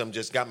closed. I'm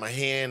just got my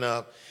hand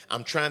up.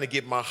 I'm trying to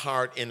get my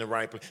heart in the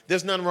right place.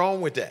 There's nothing wrong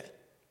with that.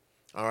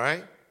 All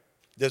right?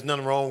 There's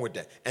nothing wrong with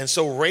that. And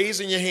so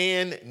raising your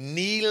hand,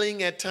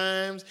 kneeling at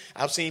times,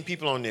 I've seen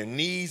people on their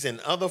knees and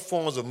other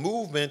forms of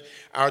movement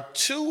are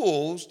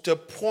tools to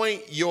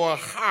point your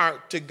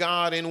heart to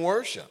God in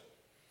worship.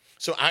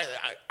 So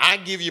I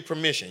give you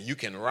permission. You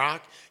can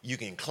rock, you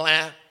can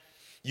clap,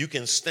 you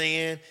can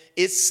stand.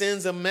 It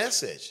sends a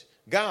message.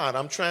 God,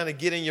 I'm trying to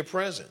get in your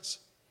presence.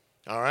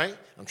 All right?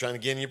 I'm trying to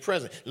get in your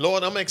presence.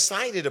 Lord, I'm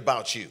excited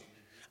about you.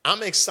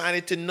 I'm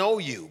excited to know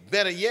you.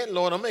 Better yet,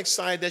 Lord, I'm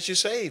excited that you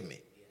saved me.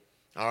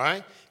 All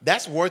right?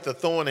 That's worth a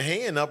throwing a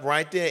hand up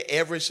right there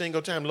every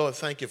single time. Lord,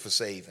 thank you for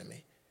saving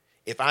me.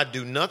 If I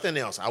do nothing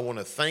else, I want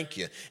to thank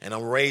you, and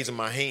I'm raising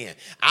my hand.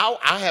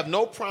 I have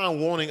no problem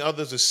wanting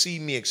others to see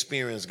me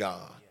experience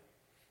God.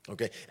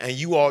 Okay? And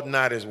you ought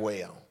not as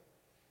well.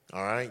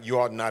 All right? You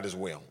ought not as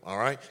well. All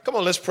right? Come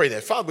on, let's pray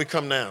that. Father, we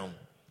come now.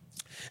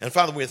 And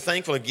Father, we're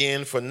thankful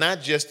again for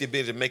not just the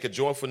ability to make a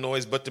joyful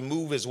noise, but to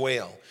move as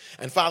well.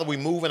 And Father, we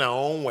move in our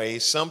own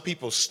ways. Some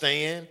people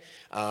stand.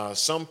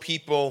 Some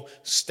people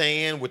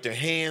stand with their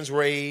hands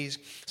raised.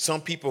 Some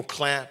people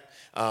clap.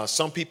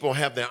 Some people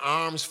have their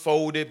arms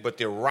folded, but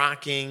they're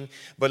rocking.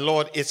 But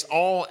Lord, it's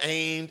all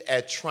aimed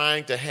at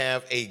trying to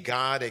have a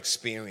God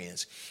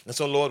experience. And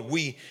so, Lord,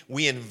 we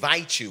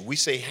invite you. We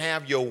say,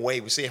 have your way.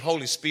 We say,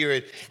 Holy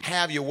Spirit,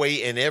 have your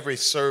way in every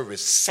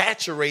service.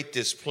 Saturate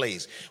this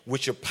place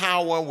with your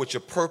power, with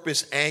your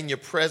purpose, and your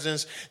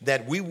presence,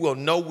 that we will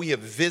know we have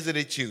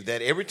visited you,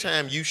 that every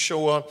time you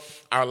show up,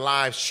 our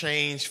lives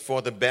change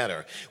for the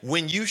better.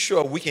 When you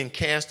show up, we can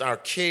cast our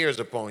cares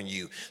upon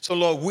you. So,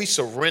 Lord, we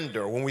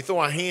surrender. When we throw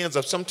our hands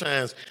up,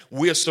 sometimes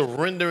we're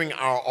surrendering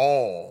our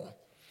all.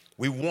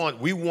 We want,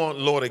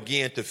 Lord,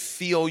 again, to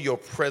feel your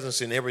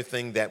presence in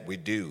everything that we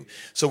do.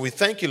 So we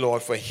thank you,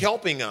 Lord, for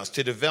helping us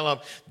to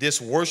develop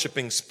this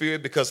worshiping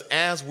spirit, because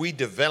as we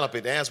develop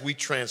it, as we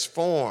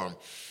transform,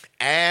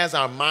 as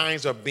our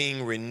minds are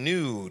being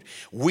renewed,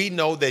 we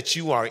know that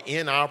you are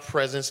in our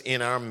presence,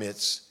 in our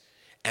midst,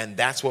 and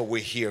that's what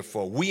we're here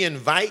for. We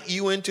invite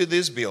you into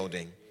this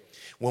building.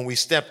 When we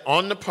step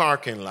on the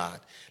parking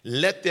lot,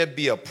 let there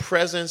be a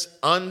presence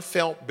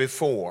unfelt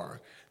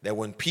before, that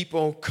when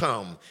people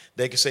come,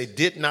 they can say,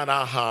 did not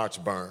our hearts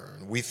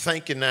burn? We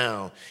thank you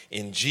now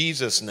in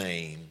Jesus'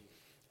 name.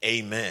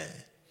 Amen.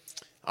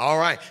 All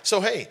right. So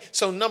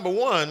number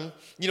one,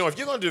 if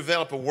you're going to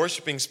develop a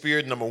worshiping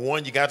spirit, number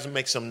one, you got to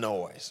make some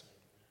noise.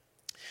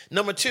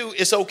 Number two,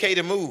 it's okay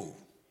to move.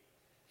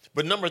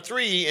 But number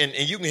three, and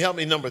you can help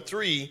me, number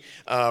three,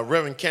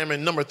 Reverend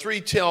Cameron, number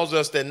three tells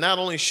us that not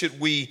only should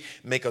we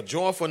make a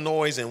joyful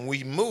noise and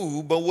we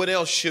move, but what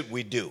else should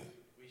we do?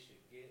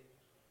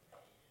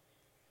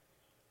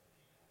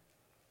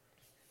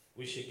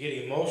 We should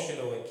get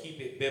emotional and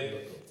keep it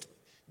biblical.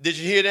 Did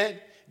you hear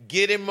that?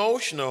 Get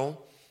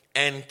emotional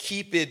and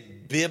keep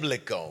it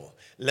biblical.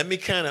 Let me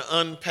kind of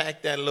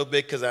unpack that a little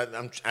bit, because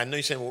I know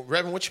you're saying, well,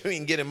 Reverend, what you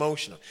mean get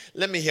emotional?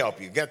 Let me help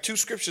you. Got two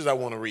scriptures I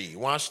want to read.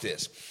 Watch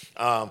this.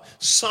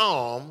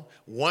 Psalm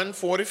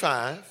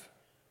 145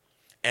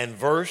 and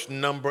verse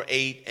number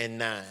 8 and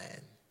 9.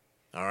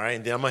 All right,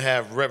 and then I'm going to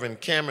have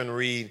Reverend Cameron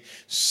read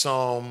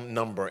Psalm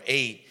number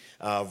 8,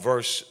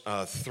 verse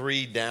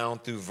 3 down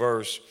through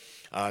verse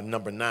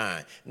number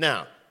 9.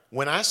 Now,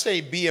 when I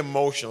say be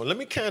emotional, let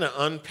me kind of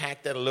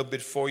unpack that a little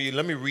bit for you.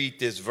 Let me read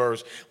this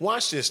verse.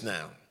 Watch this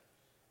now.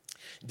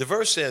 The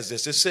verse says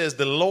this. It says,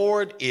 the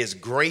Lord is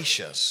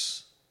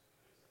gracious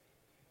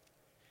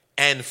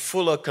and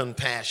full of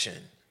compassion,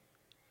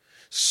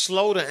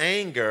 slow to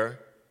anger,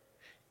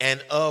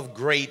 and of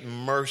great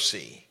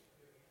mercy.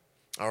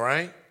 All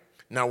right?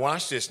 Now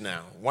watch this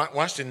now.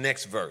 Watch the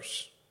next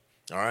verse.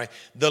 All right?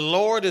 The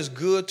Lord is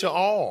good to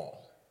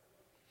all.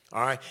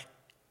 All right?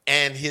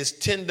 And his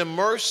tender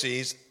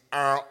mercies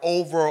are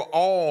over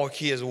all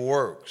his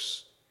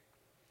works.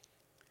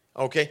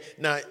 Okay,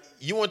 now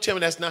you want to tell me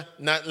that's not,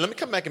 let me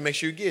come back and make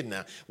sure you get it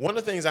now. One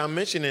of the things I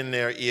mentioned in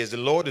there is the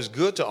Lord is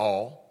good to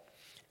all,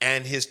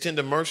 and his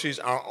tender mercies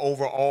are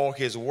over all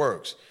his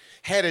works.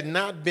 Had it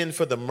not been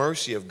for the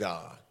mercy of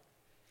God,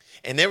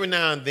 and every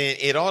now and then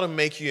it ought to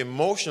make you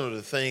emotional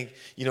to think,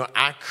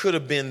 I could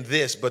have been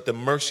this, but the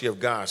mercy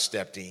of God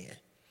stepped in.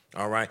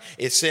 All right.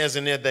 It says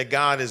in there that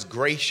God is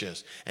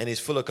gracious and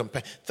he's full of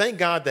compassion. Thank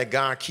God that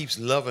God keeps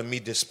loving me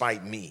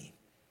despite me.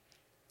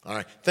 All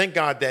right. Thank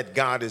God that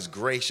God is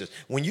gracious.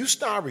 When you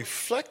start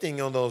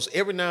reflecting on those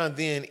every now and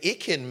then, it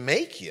can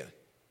make you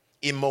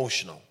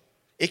emotional.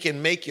 It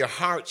can make your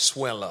heart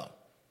swell up.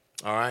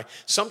 All right.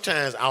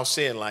 Sometimes I'll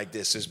say it like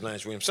this, Sis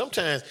Blanche Williams.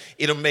 Sometimes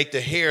it'll make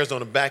the hairs on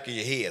the back of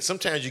your head.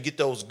 Sometimes you get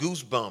those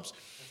goosebumps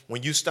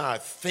when you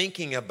start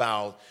thinking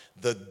about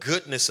the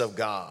goodness of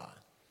God.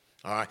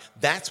 All right.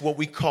 That's what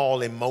we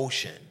call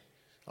emotion.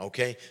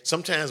 Okay.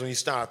 Sometimes when you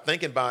start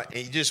thinking about it,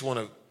 and you just want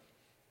to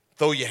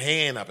throw your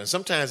hand up, and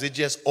sometimes it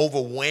just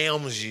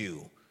overwhelms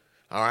you.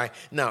 All right.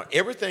 Now,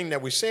 everything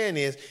that we're saying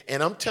is,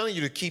 and I'm telling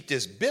you to keep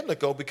this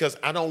biblical because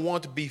I don't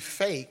want to be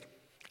fake.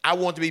 I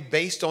want to be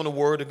based on the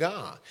word of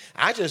God.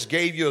 I just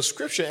gave you a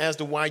scripture as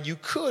to why you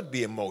could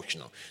be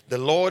emotional. The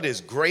Lord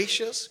is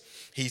gracious.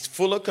 He's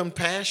full of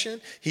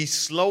compassion. He's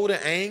slow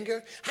to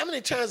anger. How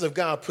many times have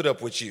God put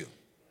up with you?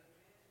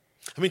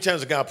 How many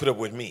times has God put up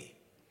with me?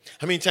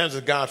 How many times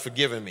has God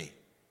forgiven me?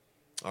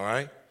 All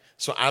right.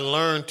 So I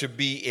learned to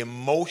be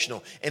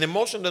emotional. And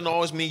emotional doesn't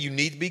always mean you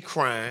need to be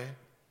crying.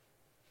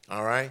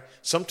 All right.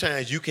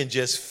 Sometimes you can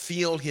just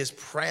feel his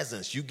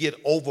presence. You get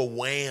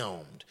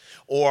overwhelmed.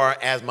 Or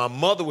as my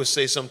mother would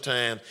say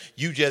sometimes,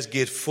 you just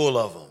get full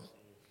of them.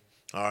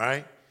 All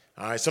right?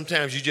 All right.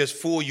 Sometimes you just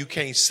full, you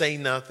can't say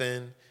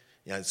nothing.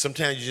 You know,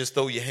 sometimes you just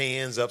throw your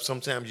hands up.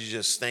 Sometimes you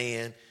just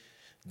stand.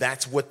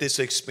 That's what this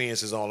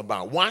experience is all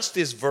about. Watch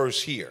this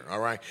verse here, all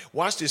right?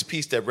 Watch this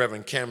piece that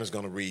Reverend Cameron's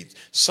going to read.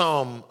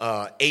 Psalm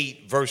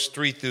 8, verse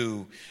 3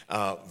 through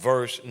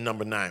verse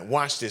number 9.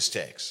 Watch this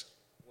text.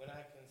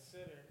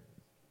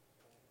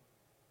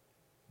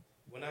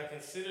 When I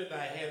consider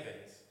thy heavens,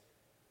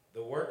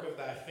 the work of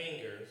thy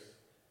fingers,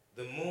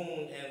 the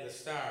moon and the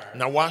stars.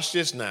 Now watch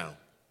this now.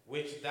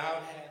 Which thou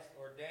hast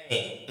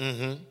ordained.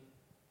 Mm-hmm.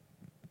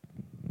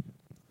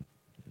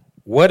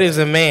 What is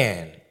a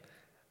man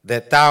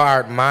that thou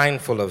art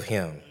mindful of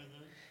him,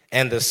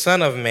 and the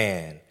son of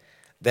man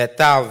that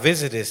thou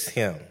visitest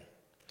him?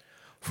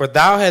 For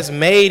thou hast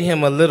made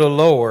him a little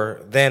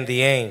lower than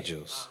the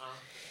angels,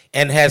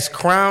 and hast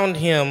crowned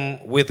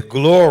him with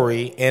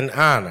glory and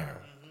honor.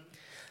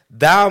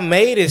 Thou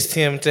madest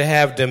him to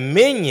have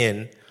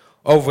dominion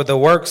over the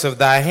works of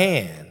thy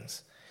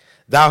hands.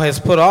 Thou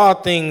hast put all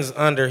things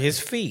under his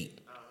feet.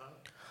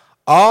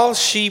 All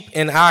sheep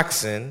and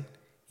oxen,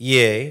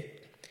 yea,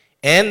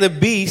 and the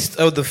beasts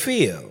of the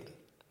field,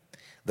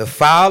 the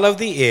fowl of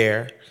the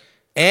air,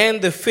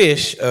 and the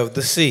fish of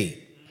the sea,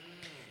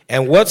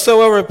 and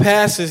whatsoever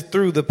passes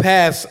through the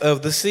paths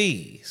of the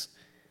seas.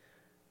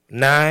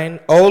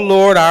 9, O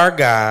Lord our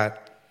God,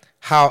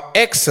 how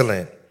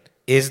excellent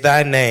is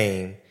thy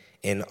name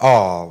in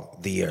all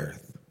the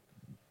earth.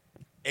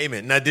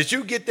 Amen. Now, did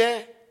you get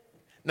that?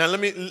 Now, let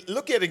me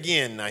look at it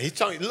again. Now, he's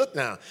talking. Look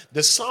now.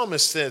 The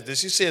psalmist says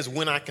this. He says,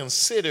 "When I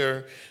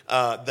consider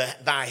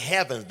thy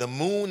heavens, the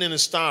moon and the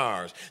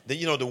stars,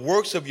 the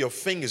works of your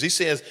fingers." He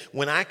says,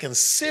 when I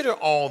consider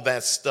all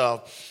that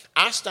stuff,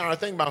 I start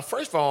thinking about,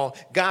 first of all,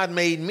 God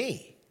made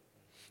me.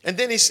 And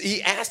then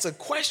he asks a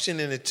question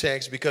in the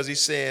text because he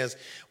says,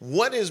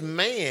 "What is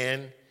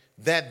man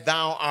that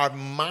thou art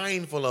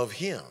mindful of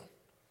him?"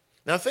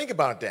 Now think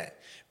about that.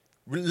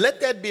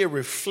 Let that be a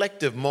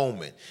reflective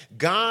moment.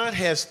 God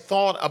has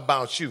thought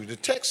about you. The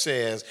text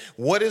says,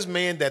 "What is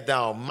man that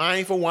thou art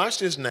mindful?" Watch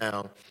this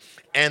now.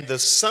 "And the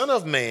son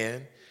of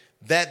man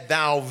that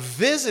thou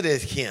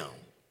visited him."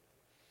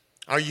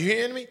 Are you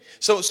hearing me?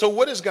 So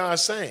what is God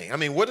saying? I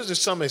mean, what is the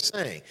psalmist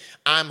saying?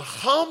 I'm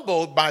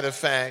humbled by the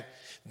fact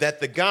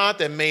that the God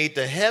that made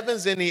the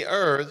heavens and the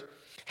earth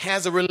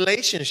has a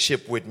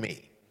relationship with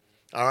me.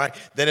 All right?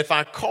 That if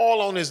I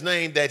call on his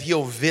name, that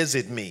he'll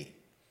visit me.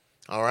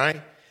 All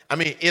right? I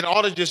mean, it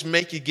ought to just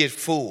make you get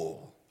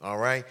full. All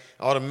right?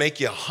 It ought to make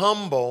you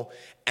humble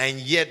and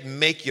yet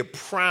make you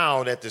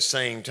proud at the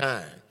same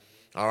time.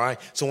 All right?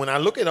 So when I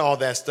look at all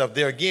that stuff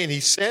there again, he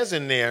says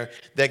in there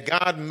that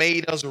God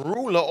made us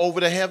ruler over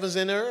the heavens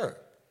and the earth.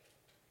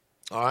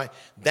 All right?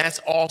 That's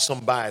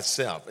awesome by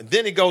itself. And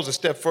then he goes a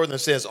step further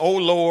and says, "O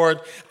Lord,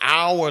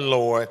 our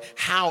Lord,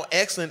 how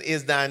excellent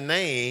is thy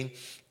name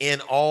in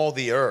all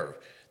the earth."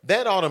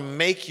 That ought to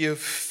make you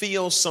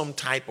feel some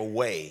type of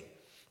way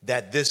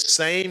that this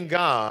same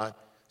God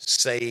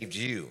saved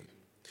you.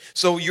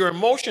 So your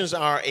emotions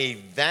are a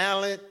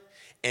valid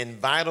and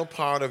vital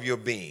part of your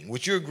being.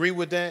 Would you agree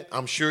with that?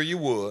 I'm sure you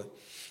would.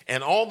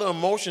 And although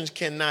emotions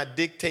cannot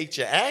dictate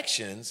your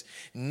actions,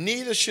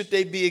 neither should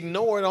they be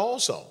ignored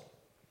also.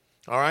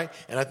 All right?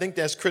 And I think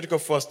that's critical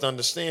for us to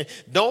understand.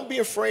 Don't be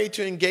afraid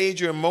to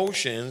engage your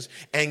emotions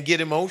and get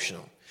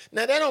emotional.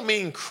 Now, that don't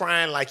mean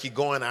crying like you're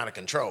going out of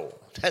control.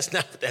 That's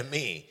not what that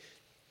means.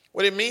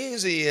 What it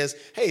means is,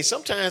 hey,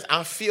 sometimes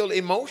I feel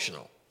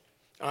emotional.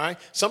 All right?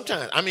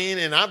 Sometimes,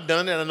 and I've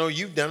done it. I know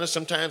you've done it.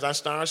 Sometimes I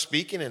start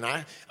speaking and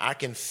I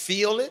can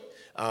feel it.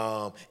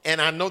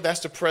 And I know that's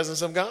the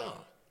presence of God.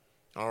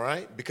 All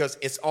right? Because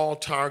it's all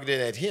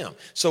targeted at him.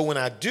 So when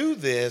I do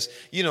this,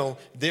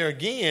 there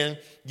again,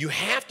 you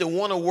have to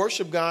want to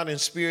worship God in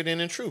spirit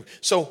and in truth.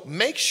 So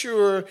make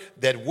sure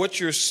that what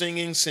you're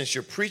singing, since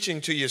you're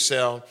preaching to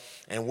yourself,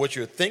 and what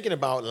you're thinking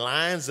about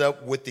lines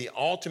up with the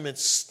ultimate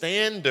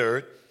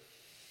standard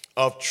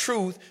of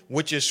truth,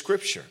 which is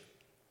Scripture.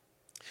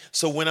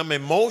 So when I'm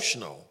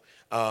emotional,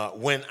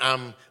 when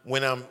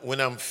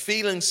I'm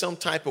feeling some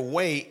type of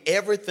way,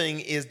 everything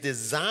is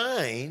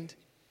designed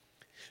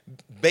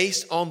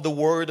based on the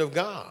word of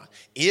God.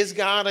 Is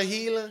God a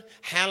healer?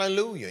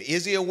 Hallelujah.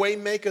 Is he a way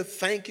maker?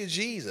 Thank you,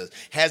 Jesus.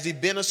 Has he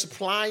been a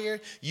supplier?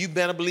 You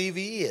better believe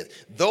he is.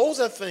 Those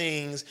are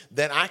things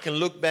that I can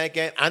look back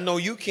at. I know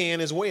you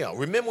can as well.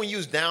 Remember when you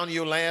was down to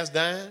your last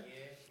dime?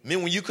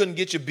 Remember when you couldn't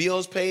get your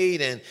bills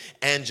paid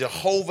and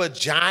Jehovah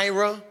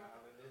Jireh,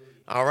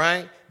 all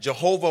right,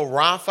 Jehovah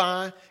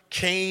Rapha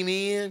came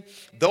in?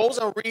 Those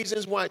are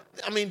reasons why,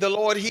 the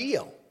Lord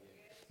healed.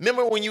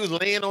 Remember when you was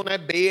laying on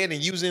that bed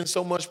and you was in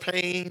so much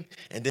pain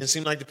and then it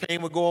seemed like the pain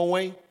would go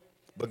away?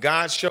 But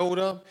God showed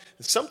up.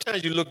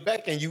 Sometimes you look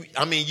back and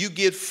you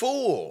get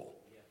full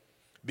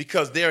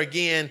because there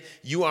again,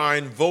 you are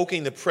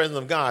invoking the presence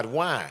of God.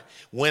 Why?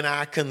 When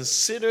I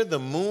consider the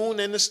moon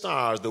and the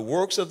stars, the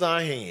works of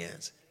thy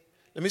hands.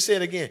 Let me say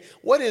it again.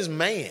 What is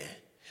man?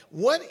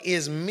 What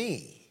is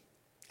me?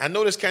 I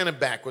know this kind of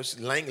backwards,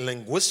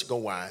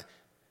 linguistical wise,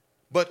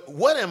 but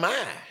what am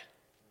I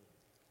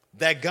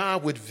that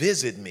God would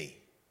visit me?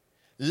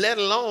 Let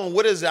alone,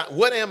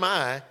 what am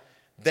I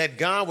that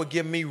God would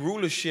give me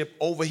rulership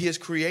over his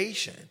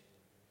creation?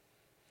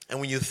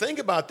 And when you think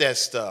about that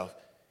stuff,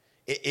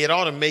 it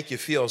ought to make you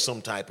feel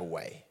some type of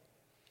way.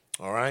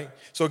 All right?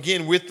 So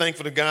again, we're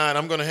thankful to God.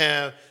 I'm going to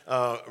have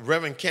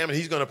Reverend Cameron.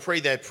 He's going to pray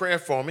that prayer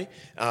for me,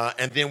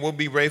 and then we'll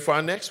be ready for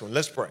our next one.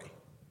 Let's pray.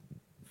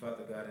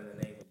 Father God, in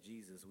the name of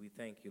Jesus, we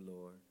thank you,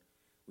 Lord.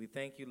 We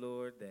thank you,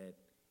 Lord, that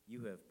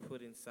you have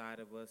put inside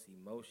of us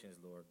emotions,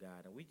 Lord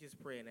God. And we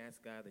just pray and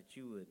ask, God, that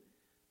you would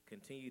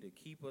continue to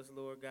keep us,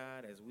 Lord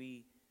God, as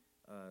we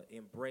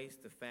embrace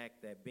the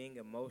fact that being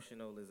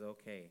emotional is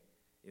okay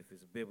if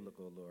it's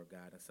biblical, Lord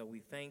God. And so we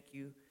thank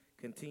you.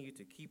 Continue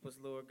to keep us,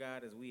 Lord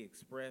God, as we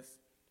express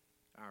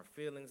our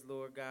feelings,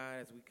 Lord God,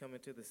 as we come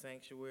into the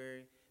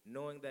sanctuary,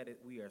 knowing that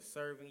we are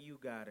serving you,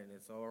 God, and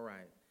it's all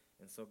right.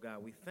 And so,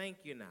 God, we thank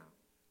you now.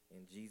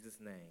 In Jesus'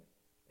 name,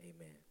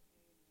 amen.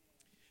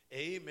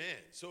 Amen.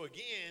 So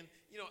again,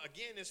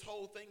 this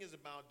whole thing is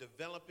about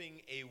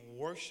developing a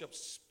worship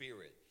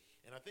spirit.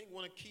 And I think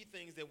one of the key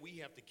things that we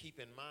have to keep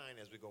in mind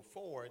as we go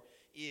forward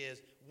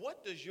is,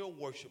 what does your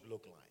worship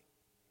look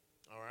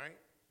like? All right?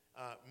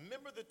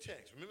 Remember the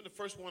text. Remember the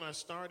first one I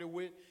started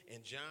with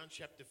in John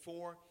chapter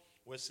 4,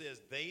 where it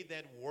says, they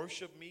that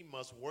worship me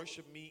must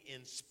worship me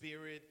in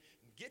spirit.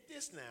 Get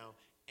this now,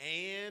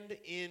 and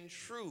in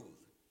truth.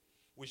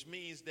 Which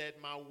means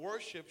that my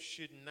worship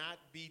should not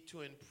be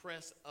to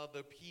impress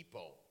other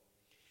people.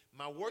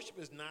 My worship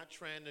is not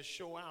trying to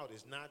show out.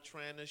 It's not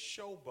trying to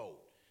showboat.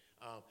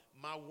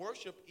 My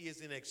worship is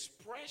an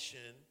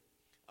expression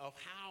of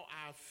how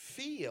I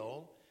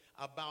feel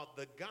about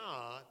the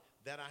God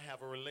that I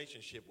have a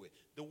relationship with.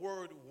 The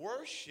word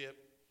worship,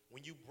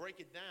 when you break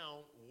it down,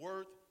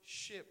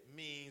 worship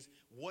means,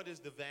 what is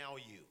the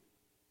value?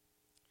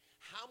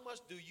 How much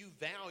do you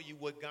value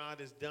what God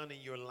has done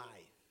in your life?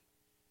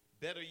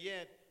 Better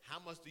yet, how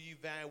much do you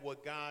value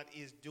what God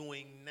is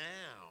doing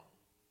now?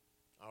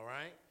 All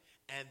right?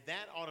 And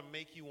that ought to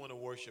make you want to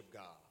worship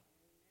God.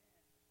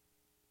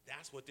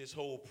 That's what this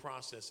whole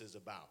process is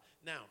about.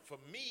 Now, for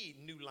me,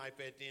 New Life,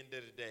 at the end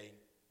of the day,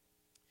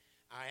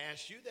 I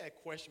ask you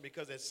that question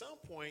because at some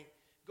point,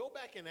 go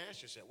back and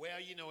ask yourself, well,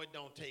 it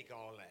don't take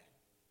all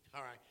that.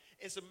 All right?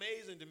 It's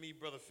amazing to me,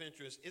 Brother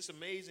Fentress, it's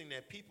amazing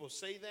that people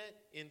say that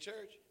in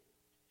church,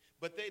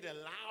 but they the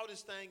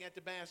loudest thing at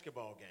the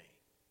basketball game.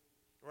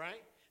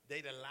 Right?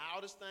 They the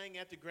loudest thing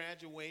at the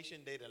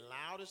graduation. They the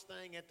loudest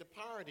thing at the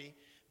party.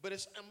 But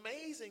it's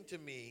amazing to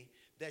me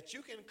that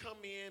you can come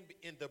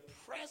in the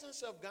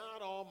presence of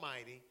God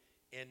Almighty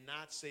and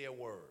not say a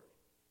word.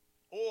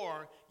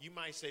 Or you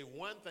might say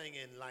one thing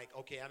and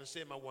okay, I done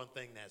said my one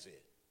thing, that's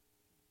it.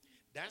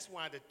 That's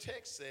why the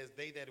text says,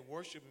 they that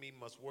worship me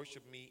must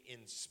worship me in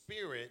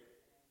spirit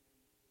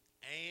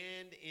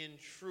and in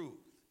truth.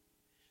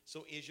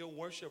 So is your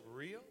worship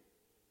real?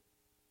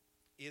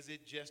 Is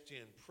it just to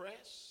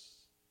impress?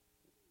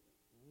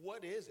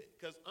 What is it?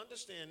 Because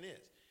understand this.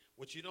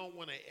 What you don't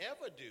want to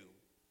ever do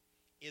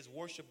is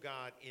worship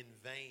God in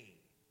vain.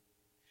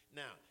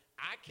 Now,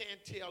 I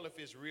can't tell if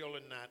it's real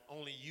or not.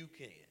 Only you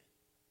can.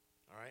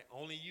 All right?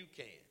 Only you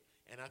can.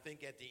 And I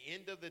think at the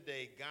end of the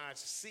day, God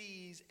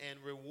sees and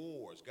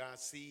rewards. God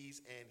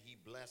sees and he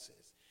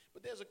blesses.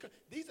 But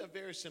these are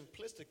very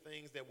simplistic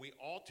things that we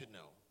ought to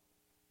know.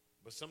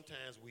 But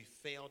sometimes we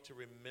fail to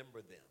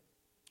remember them.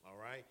 All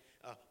right?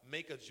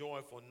 Make a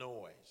joyful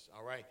noise.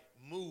 All right?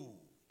 Move.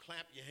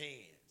 Clap your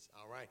hands.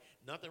 All right?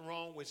 Nothing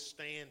wrong with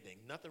standing.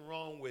 Nothing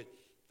wrong with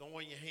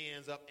throwing your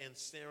hands up and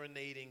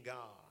serenading God.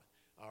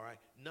 All right?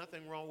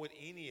 Nothing wrong with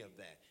any of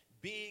that.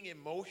 Being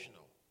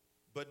emotional,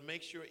 but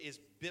make sure it's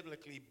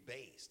biblically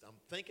based. I'm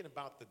thinking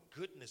about the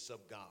goodness of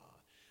God.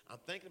 I'm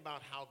thinking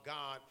about how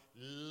God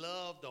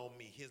loved on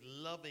me, his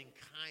loving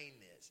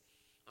kindness.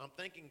 I'm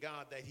thanking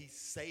God that he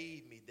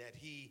saved me, that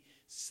he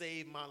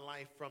saved my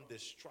life from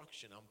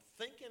destruction. I'm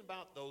thinking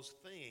about those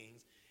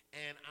things,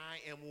 and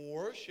I am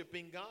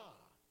worshiping God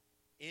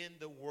in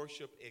the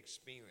worship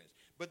experience.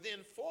 But then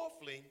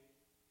fourthly,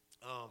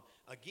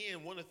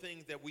 Again, one of the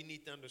things that we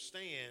need to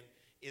understand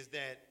is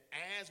that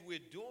as we're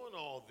doing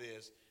all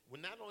this,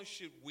 not only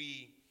should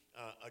we,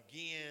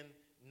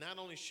 not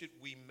only should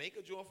we make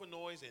a joyful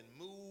noise and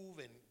move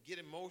and get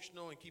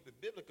emotional and keep it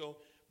biblical,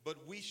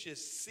 but we should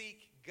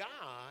seek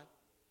God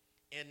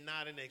and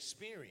not an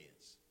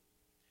experience.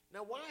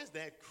 Now, why is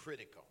that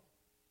critical?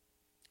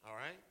 All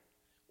right?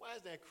 Why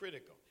is that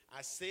critical?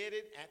 I said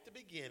it at the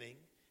beginning.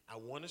 I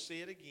want to say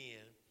it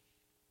again.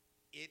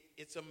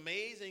 It's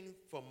amazing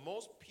for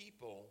most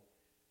people,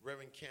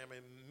 Reverend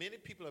Cameron, many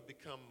people have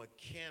become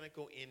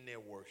mechanical in their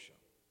worship.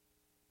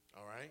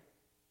 All right?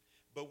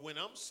 But when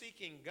I'm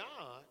seeking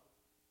God,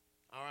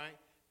 all right,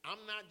 I'm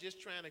not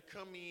just trying to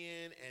come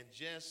in and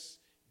just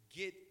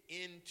get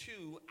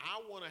into,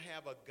 I want to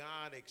have a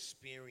God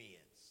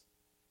experience.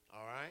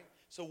 All right?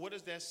 So what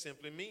does that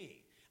simply mean?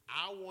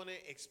 I want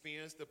to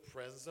experience the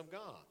presence of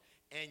God.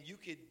 And you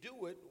could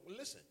do it,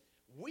 listen,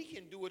 we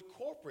can do it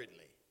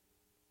corporately.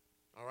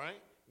 All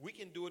right? We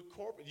can do it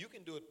corporately. You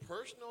can do it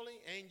personally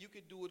and you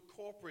can do it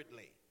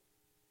corporately.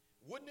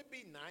 Wouldn't it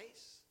be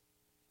nice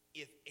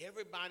if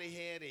everybody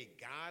had a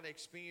God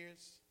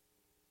experience?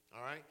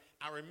 All right?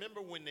 I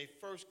remember when they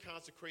first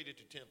consecrated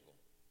the temple.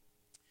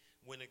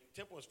 When the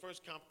temple was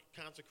first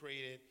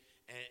consecrated,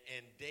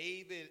 and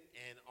David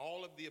and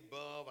all of the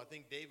above, I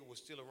think David was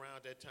still around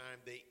at that time,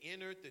 they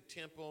entered the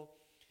temple,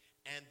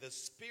 and the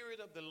Spirit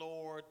of the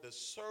Lord, the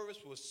service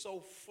was so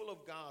full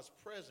of God's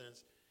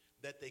presence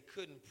that they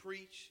couldn't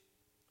preach,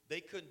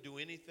 they couldn't do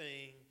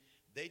anything,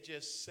 they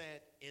just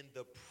sat in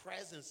the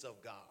presence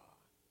of God.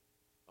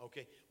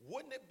 Okay?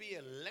 Wouldn't it be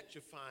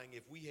electrifying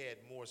if we had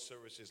more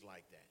services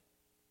like that?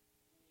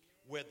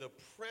 Where the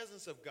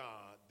presence of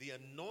God, the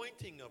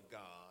anointing of God,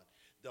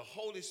 the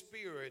Holy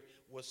Spirit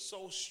was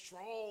so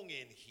strong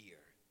in here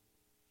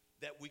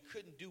that we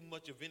couldn't do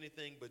much of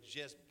anything but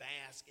just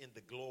bask in the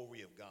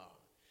glory of God.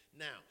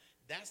 Now,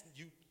 that's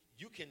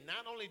you can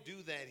not only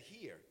do that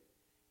here,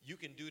 you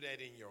can do that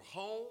in your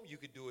home, you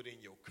could do it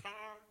in your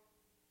car,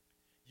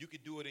 you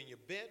could do it in your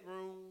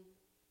bedroom,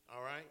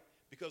 all right?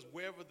 Because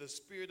wherever the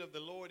Spirit of the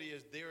Lord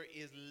is, there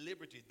is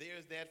liberty.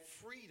 There's that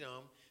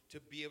freedom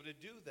to be able to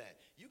do that.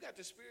 You got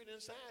the Spirit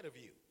inside of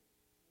you.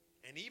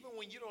 And even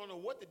when you don't know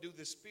what to do,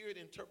 the Spirit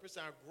interprets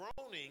our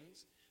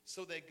groanings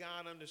so that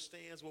God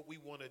understands what we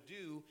want to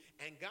do.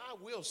 And God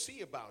will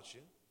see about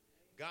you.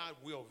 God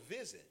will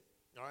visit.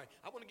 All right.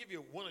 I want to give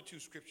you one or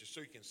two scriptures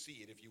so you can see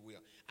it, if you will.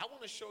 I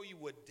want to show you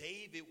what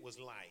David was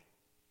like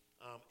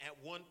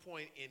at one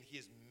point in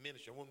his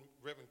ministry. I want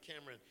Reverend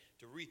Cameron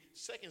to read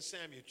 2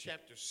 Samuel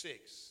chapter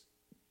 6.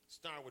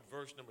 Start with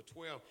verse number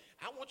 12.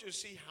 I want you to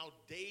see how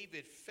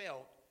David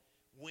felt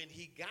when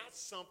he got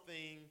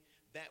something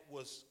that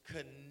was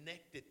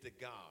connected to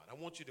God. I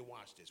want you to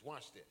watch this.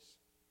 Watch this.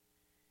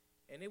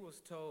 And it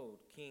was told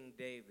King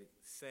David,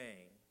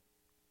 saying,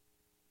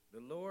 the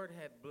Lord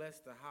had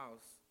blessed the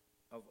house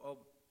of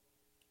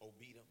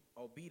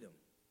Obedom,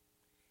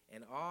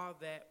 and all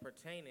that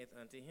pertaineth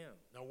unto him.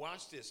 Now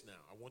watch this now.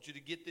 I want you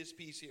to get this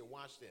piece here.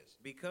 Watch this.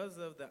 Because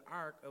of the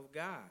ark of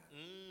God.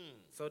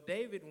 So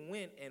David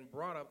went and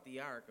brought up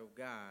the ark of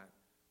God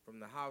from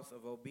the house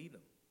of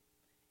Obedom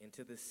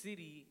into the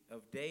city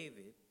of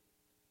David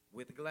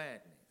with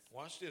gladness.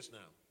 Watch this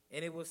now.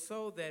 And it was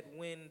so that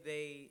when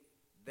they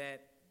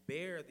that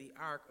bare the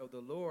ark of the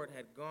Lord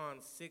had gone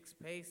 6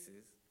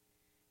 paces,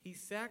 he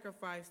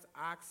sacrificed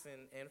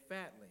oxen and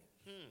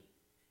fatlings.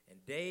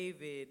 And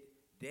David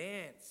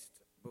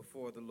danced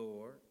before the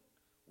Lord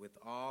with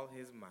all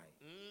his might.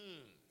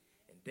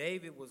 And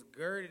David was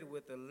girded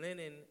with a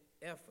linen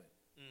ephod.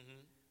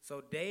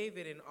 So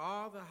David and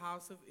all the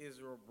house of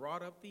Israel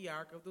brought up the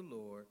ark of the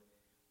Lord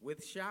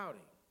with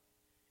shouting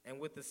and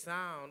with the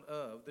sound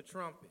of the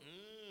trumpet.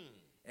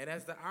 And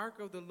as the ark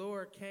of the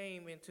Lord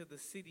came into the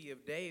city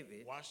of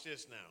David, watch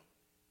this now.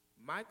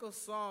 Michal,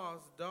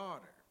 Saul's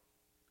daughter,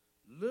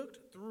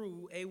 looked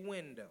through a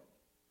window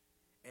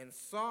and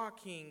saw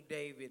King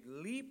David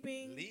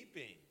leaping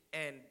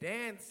and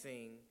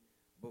dancing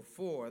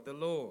before the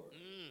Lord.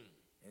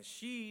 And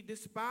she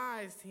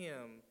despised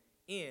him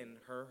in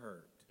her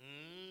hurt.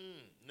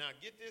 Now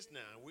get this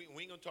now. We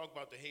ain't gonna talk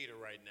about the hater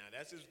right now.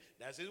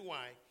 That's his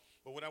wife.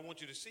 But what I want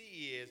you to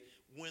see is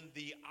when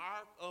the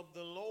ark of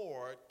the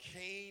Lord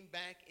came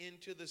back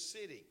into the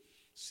city.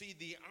 See,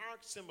 the ark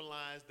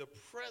symbolized the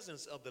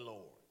presence of the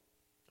Lord.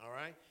 All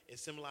right? It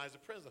symbolized the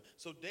presence.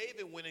 So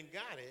David went and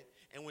got it.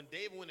 And when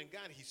David went and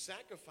got it, he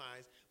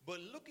sacrificed. But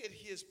look at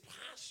his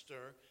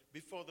posture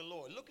before the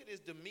Lord. Look at his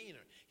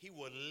demeanor. He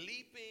was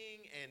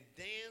leaping and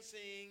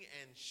dancing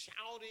and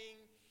shouting.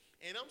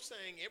 And I'm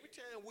saying every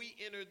time we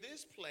enter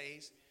this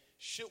place,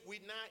 should we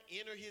not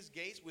enter his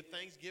gates with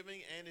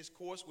thanksgiving and his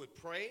courts with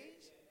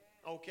praise?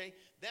 Okay?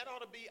 That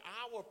ought to be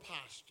our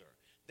posture.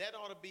 That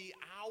ought to be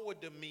our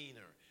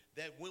demeanor.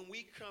 That when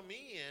we come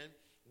in,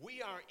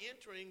 we are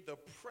entering the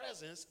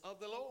presence of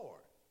the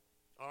Lord.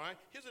 All right?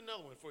 Here's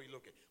another one for you to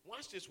look at.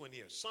 Watch this one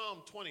here. Psalm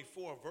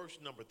 24, verse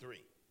number 3.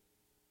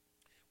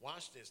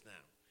 Watch this now.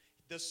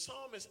 The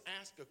psalmist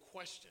asks a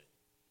question.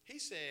 He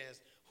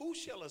says, who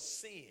shall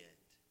ascend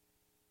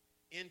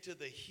into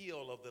the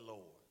hill of the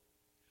Lord?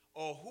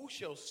 Or who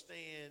shall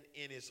stand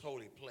in his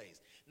holy place?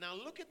 Now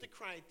look at the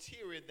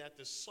criteria that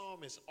the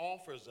psalmist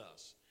offers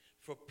us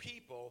for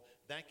people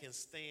that can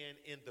stand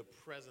in the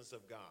presence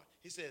of God.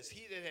 He says,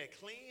 he that had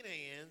clean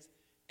hands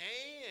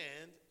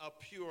and a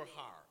pure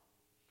heart,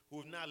 who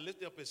have not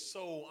lifted up his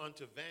soul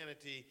unto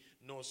vanity,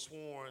 nor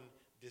sworn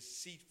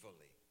deceitfully.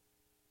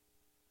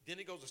 Then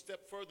he goes a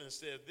step further and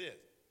says this,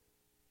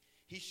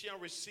 he shall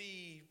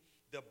receive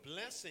the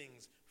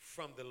blessings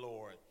from the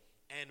Lord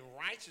and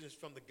righteousness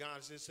from the God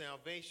of his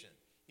salvation.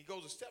 He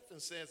goes a step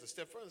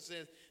further and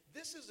says,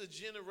 this is a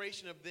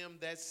generation of them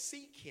that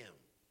seek him,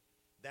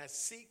 that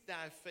seek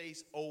thy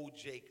face, O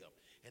Jacob.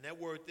 And that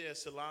word there,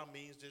 Salah,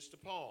 means just to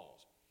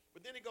pause.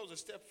 But then he goes a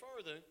step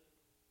further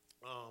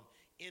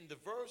in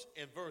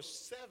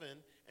verse 7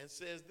 and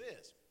says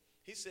this.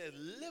 He says,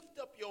 lift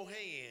up your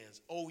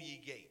hands, O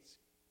ye gates,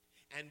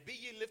 and be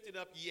ye lifted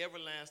up, ye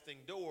everlasting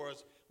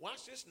doors.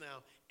 Watch this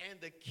now. And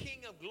the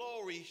King of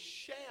glory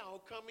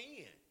shall come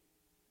in.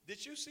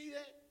 Did you see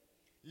that?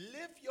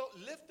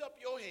 Lift up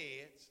your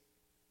heads,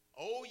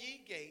 O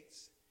ye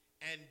gates,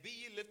 and be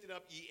ye lifted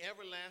up, ye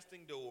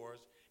everlasting doors,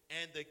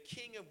 and the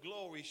King of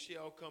glory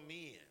shall come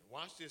in.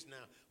 Watch this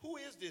now. Who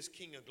is this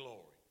King of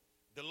glory?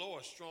 The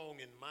Lord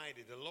strong and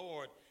mighty, the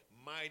Lord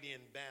mighty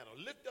in battle.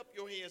 Lift up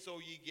your heads, O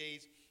ye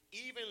gates,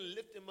 even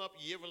lift them up,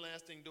 ye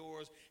everlasting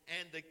doors,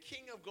 and the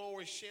King of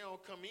glory shall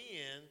come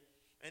in.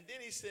 And then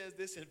he says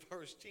this in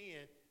verse 10,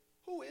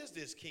 who is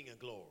this King of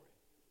glory?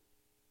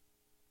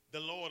 The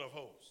Lord of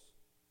hosts.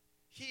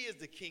 He is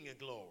the King of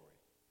glory.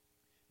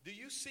 Do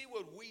you see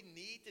what we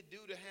need to do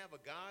to have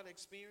a God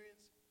experience?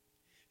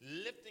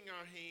 Lifting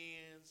our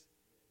hands,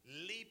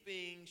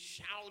 leaping,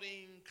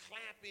 shouting,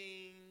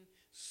 clapping,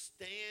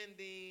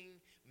 standing,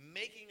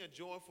 making a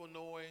joyful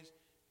noise.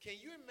 Can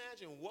you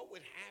imagine what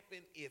would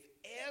happen if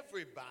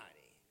everybody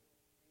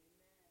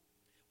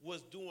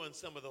was doing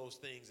some of those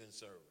things in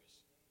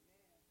service?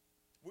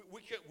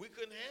 We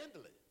couldn't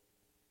handle it.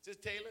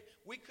 Sister Taylor,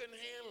 we couldn't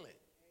handle it.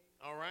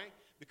 All right?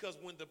 Because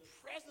when the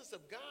presence of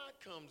God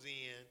comes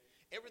in,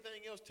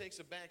 everything else takes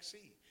a back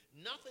seat.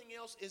 Nothing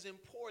else is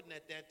important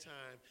at that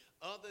time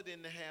other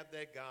than to have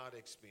that God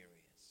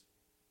experience.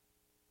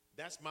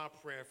 That's my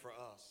prayer for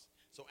us.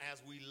 So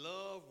as we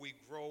love, we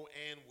grow,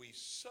 and we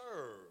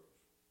serve,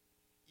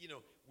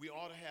 we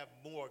ought to have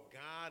more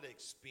God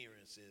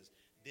experiences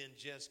than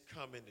just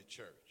coming to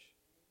church.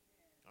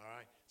 All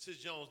right?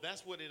 Sister Jones,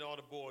 that's what it ought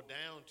to boil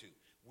down to.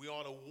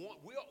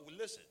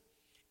 Listen,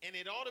 and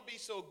it ought to be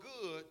so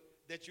good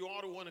that you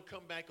ought to want to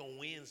come back on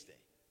Wednesday.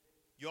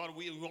 We ought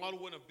to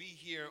want to be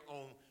here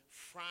on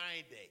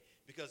Friday.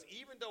 Because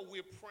even though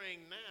we're praying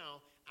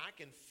now, I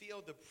can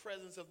feel the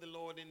presence of the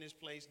Lord in this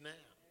place now.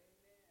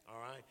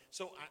 All right?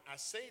 So I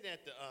say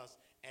that to us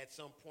at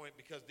some point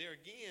because there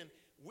again,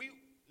 we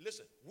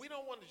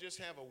don't want to just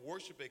have a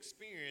worship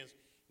experience.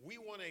 We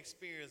want to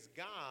experience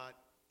God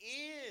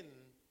in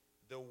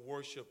the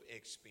worship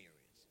experience.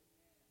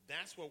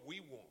 That's what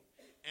we want.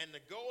 And the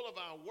goal of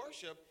our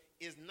worship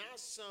is not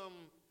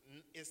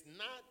it's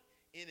not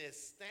an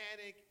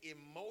ecstatic,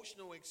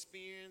 emotional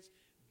experience,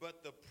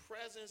 but the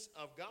presence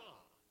of God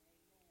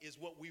is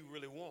what we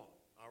really want,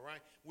 all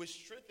right?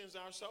 Which strengthens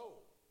our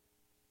soul.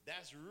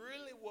 That's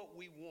really what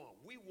we want.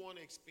 We want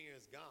to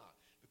experience God.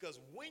 Because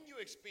when you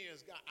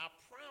experience God, I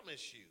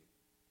promise you,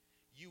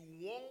 you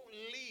won't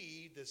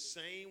leave the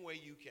same way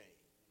you came.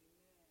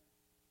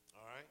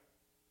 All right?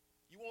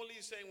 You won't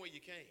leave the same way you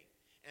came.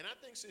 And I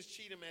think, Sis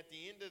Cheatham, at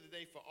the end of the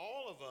day, for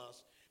all of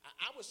us,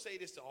 I would say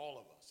this to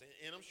all of us,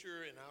 and I'm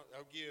sure, and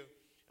I'll give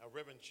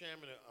Reverend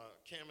Cameron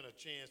a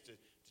chance to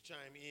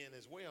chime in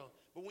as well.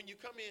 But when you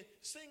come in,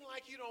 sing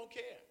like you don't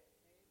care.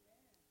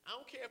 Amen. I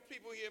don't care if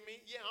people hear me.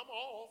 Yeah, I'm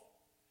off.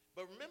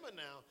 But remember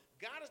now,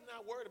 God is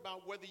not worried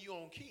about whether you're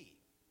on key.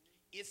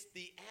 It's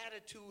the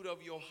attitude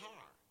of your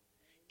heart.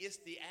 It's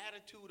the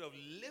attitude of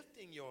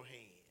lifting your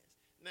hands.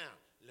 Now,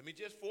 let me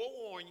just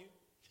forewarn you,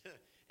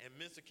 and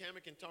Mr.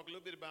 Cameron can talk a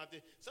little bit about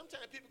this.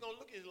 Sometimes people are going to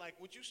look at you like,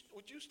 would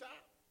you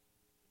stop?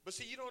 But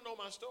see, you don't know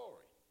my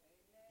story.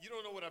 Amen. You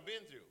don't know what I've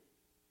been through.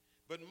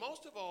 But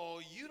most of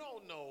all, you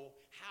don't know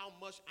how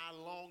much I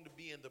long to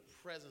be in the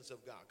presence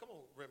of God. Come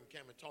on, Reverend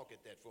Cameron, talk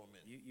at that for a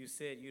minute. You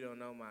said you don't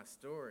know my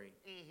story.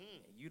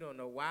 Mm-hmm. You don't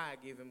know why I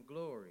give him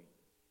glory.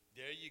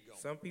 There you go.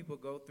 Some people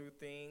go through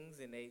things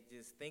and they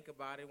just think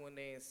about it when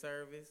they're in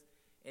service,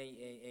 and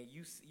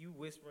you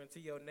whispering to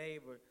your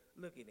neighbor,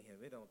 look at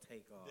him, it don't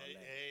take all that.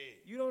 Hey.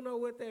 You don't know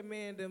what that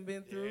man done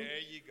been through.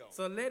 There you go.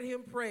 So let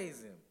him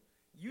praise him.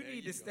 You there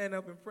need you to stand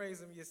up and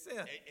praise him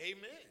yourself.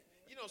 Amen.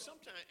 You know,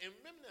 sometimes, and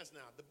remember this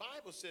now, the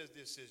Bible says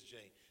this, Sis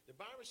Jay. The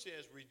Bible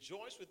says,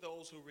 rejoice with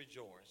those who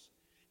rejoice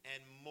and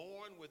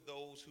mourn with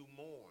those who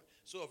mourn.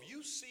 So if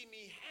you see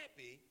me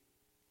happy,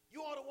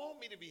 you ought to want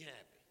me to be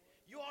happy.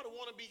 You ought to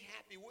want to be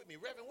happy with me.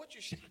 Reverend, what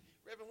you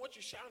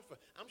shouting for?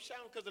 I'm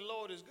shouting because the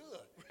Lord is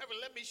good.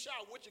 Reverend, let me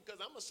shout with you because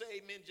I'm going to say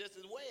amen just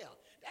as well.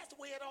 That's the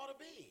way it ought to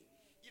be.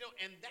 You know,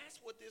 and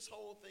that's what this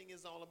whole thing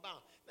is all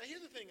about. Now,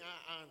 here's the thing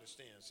I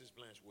understand, Sis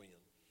Blanche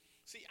Williams.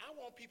 See, I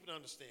want people to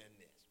understand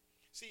this.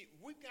 See,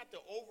 we've got to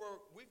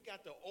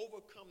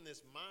overcome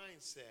this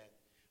mindset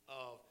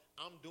of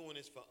I'm doing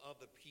this for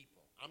other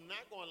people. I'm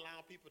not going to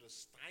allow people to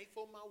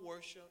stifle my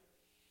worship.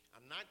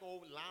 I'm not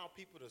going to allow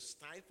people to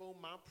stifle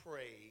my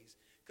praise.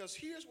 Because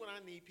here's what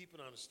I need people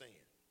to understand.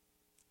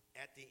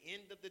 At the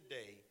end of the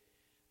day,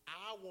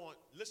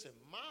 listen,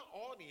 my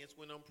audience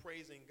when I'm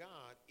praising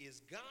God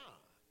is God.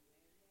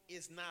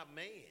 It's not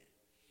man.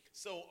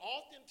 So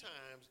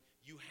oftentimes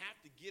you have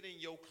to get in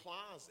your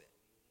closet,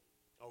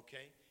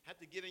 okay? Have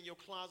to get in your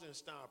closet and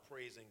start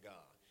praising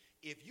God.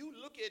 If you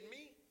look at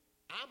me,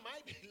 I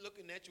might be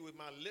looking at you with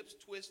my lips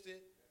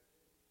twisted,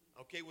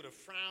 okay, with a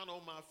frown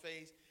on my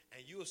face,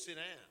 and you'll sit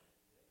down,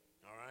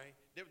 all right?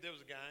 There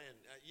was a guy, and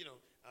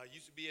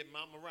used to be at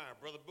Mount Moriah,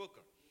 Brother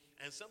Booker.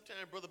 And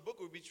sometimes Brother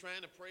Booker would be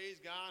trying to praise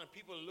God, and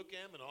people would look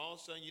at him, and all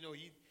of a sudden,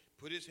 he'd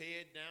put his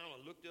head down or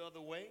look the other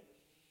way.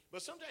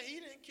 But sometimes he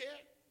didn't care.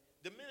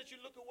 The minute you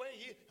look away,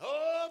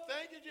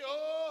 thank you,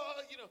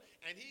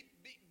 and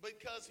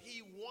because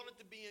he wanted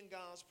to be in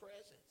God's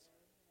presence.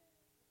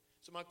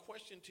 So my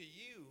question to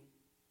you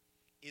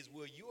is,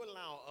 will you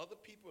allow other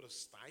people to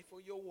stifle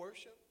your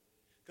worship?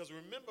 Because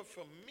remember,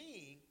 for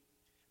me,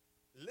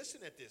 listen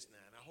at this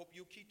now, and I hope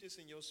you'll keep this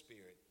in your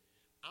spirit.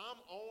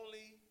 I'm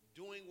only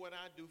doing what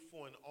I do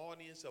for an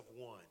audience of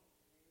one.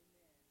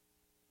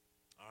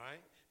 All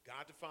right?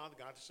 God the Father,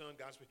 God the Son,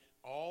 God the Spirit,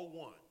 all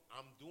one.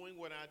 I'm doing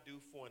what I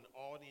do for an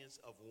audience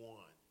of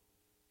one.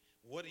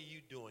 What are you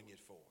doing it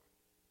for?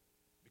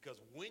 Because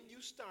when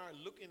you start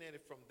looking at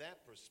it from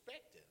that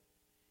perspective,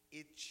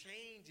 it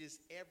changes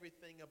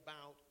everything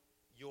about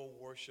your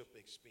worship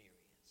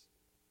experience.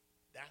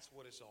 That's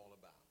what it's all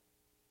about.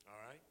 All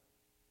right?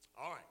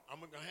 All right. I'm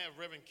going to have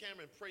Reverend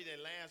Cameron pray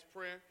that last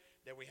prayer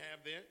that we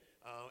have there,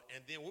 and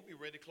then we'll be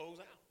ready to close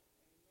out.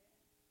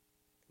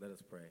 Let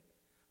us pray.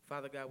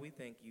 Father God, we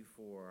thank you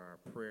for our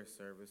prayer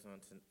service on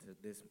to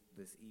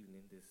this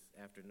evening, this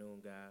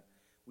afternoon, God.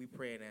 We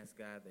pray and ask,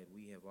 God, that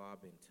we have all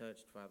been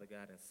touched, Father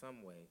God, in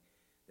some way,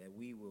 that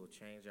we will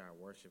change our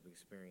worship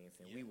experience,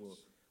 and Yes.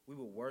 we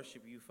will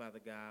worship you, Father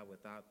God,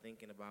 without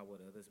thinking about what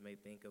others may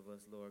think of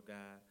us, Lord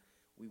God.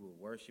 We will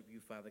worship you,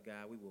 Father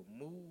God. We will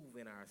move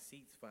in our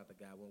seats, Father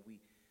God, when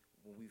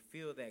we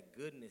feel that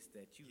goodness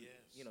that you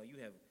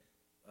have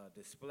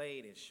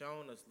displayed and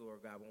shown us,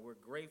 Lord God, when we're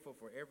grateful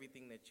for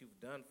everything that you've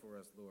done for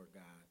us, Lord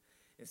God.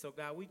 And so,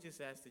 God, we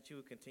just ask that you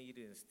would continue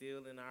to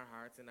instill in our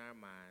hearts and our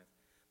minds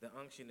the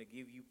unction to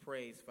give you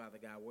praise, Father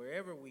God,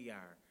 wherever we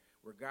are,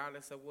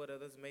 regardless of what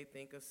others may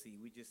think or see.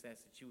 We just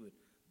ask that you would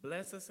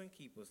bless us and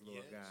keep us,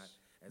 Lord Yes. God,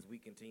 as we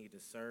continue to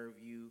serve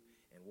you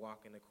and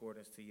walk in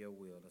accordance to your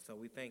will. And so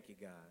we thank you,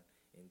 God.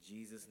 In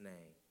Jesus'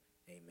 name,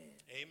 amen.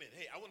 Amen.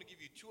 Hey, I want to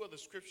give you two other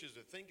scriptures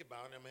to think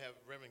about, and I'm going to have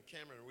Reverend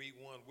Cameron read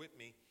one with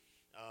me.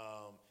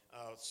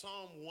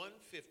 Psalm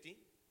 150,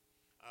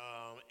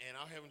 and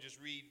I'll have him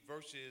just read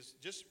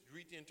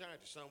the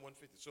entirety, Psalm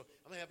 150. So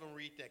I'm going to have him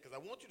read that because I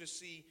want you to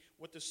see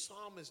what the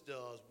psalmist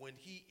does when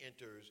he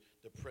enters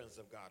the presence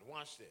of God.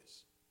 Watch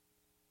this.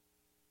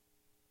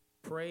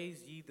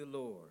 Praise ye the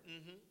Lord.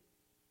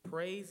 Mm-hmm.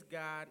 Praise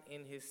God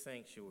in his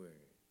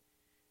sanctuary.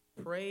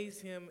 Praise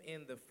him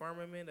in the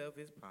firmament of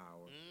his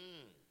power.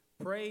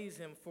 Praise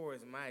him for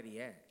his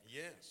mighty acts.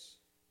 Yes.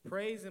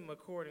 Praise him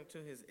according to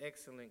his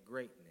excellent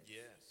greatness.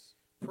 Yes.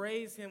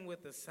 Praise him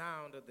with the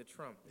sound of the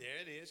trumpet.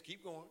 There it is.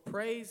 Keep going.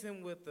 Praise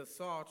him with the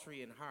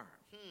psaltery and harp.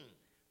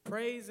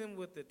 Praise him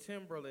with the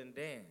timbrel and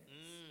dance.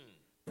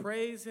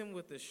 Praise him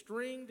with the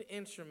stringed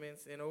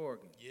instruments and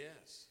organs.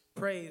 Yes.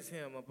 Praise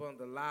him upon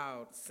the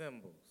loud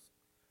cymbals.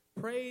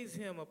 Praise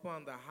him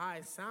upon the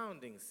high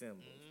sounding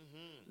cymbals.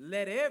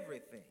 Let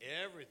everything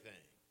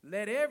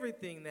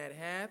that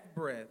hath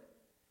breath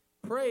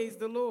praise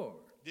the Lord.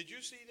 Did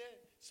you see that?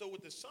 So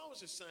what the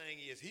psalmist is saying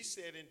is, he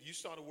said, you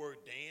saw the word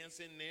dance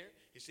in there.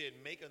 He said,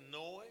 make a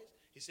noise.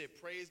 He said,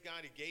 praise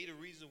God. He gave the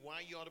reason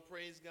why you ought to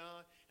praise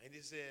God. And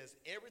he says,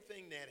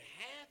 everything that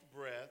hath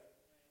breath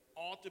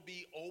ought to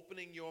be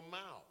opening your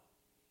mouth.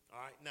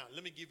 All right. Now,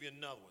 let me give you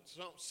another one.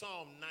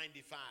 Psalm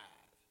 95.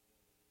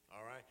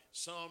 All right.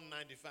 Psalm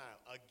 95.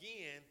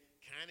 Again,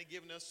 kind of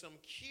giving us some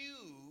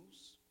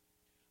cues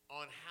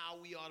on how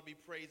we ought to be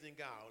praising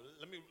God.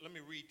 Let me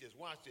read this.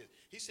 Watch this.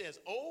 He says,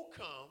 "Oh,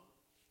 come,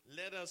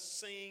 let us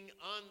sing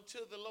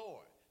unto the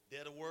Lord."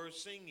 There the word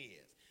sing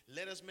is.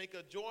 Let us make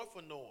a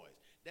joyful noise.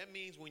 That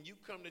means when you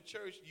come to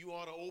church, you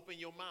ought to open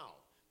your mouth.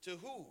 To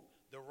who?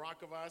 The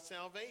rock of our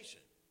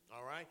salvation.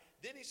 All right.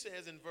 Then he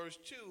says in verse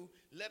 2,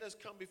 let us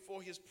come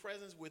before his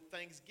presence with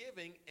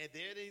thanksgiving. And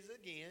there it is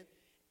again.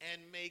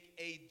 And make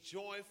a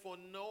joyful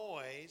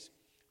noise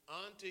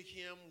unto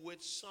him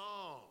with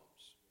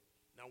psalms.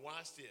 Now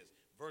watch this.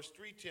 Verse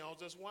 3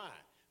 tells us why.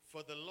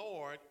 For the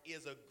Lord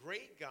is a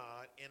great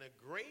God and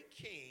a great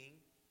King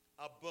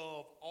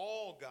above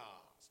all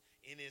gods.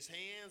 In his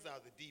hands are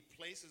the deep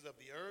places of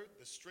the earth.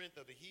 The strength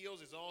of the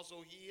hills is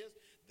also his.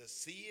 The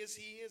sea is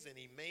his, and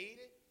he made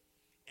it.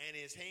 And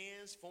his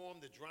hands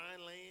formed the dry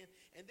land.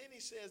 And then he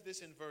says this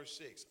in verse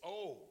 6.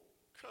 Oh,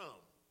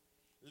 come,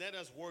 let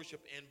us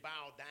worship and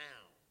bow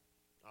down.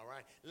 All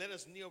right. Let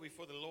us kneel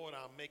before the Lord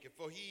our Maker,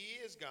 for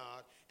he is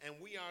God, and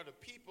we are the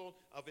people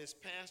of his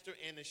pasture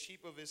and the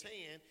sheep of his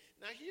hand.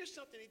 Now, here's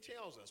something he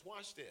tells us.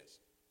 Watch this.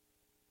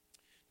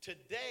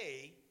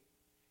 Today,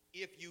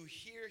 if you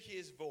hear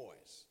his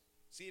voice,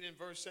 see it in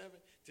verse 7?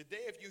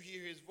 Today, if you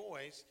hear his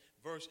voice,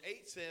 verse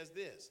 8 says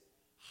this,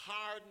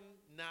 harden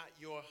not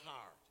your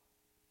heart.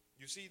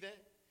 You see that?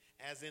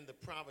 As in the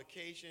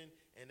provocation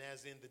and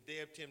as in the day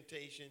of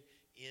temptation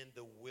in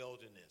the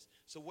wilderness.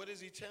 So what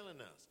is he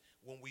telling us?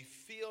 When we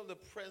feel the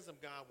presence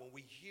of God, when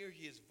we hear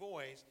his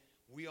voice,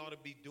 we ought to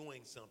be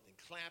doing something.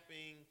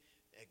 Clapping,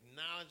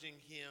 acknowledging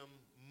him,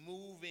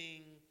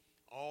 moving,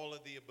 all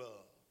of the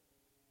above.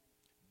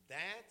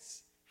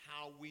 That's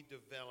how we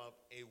develop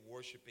a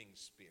worshiping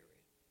spirit.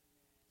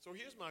 So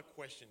here's my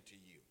question to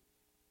you.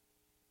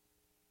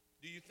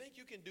 Do you think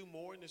you can do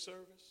more in the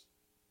service?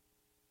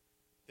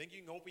 Think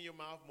you can open your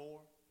mouth more?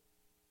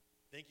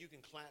 Think you can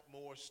clap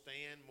more,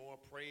 stand more,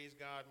 praise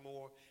God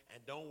more,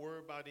 and don't worry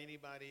about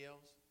anybody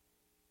else?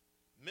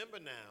 Remember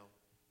now,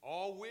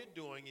 all we're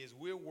doing is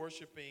we're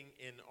worshiping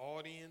an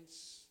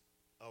audience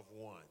of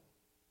one.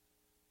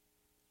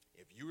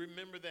 If you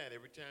remember that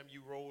every time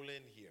you roll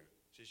in here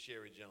to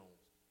Sherry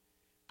Jones,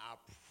 I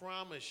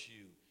promise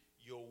you,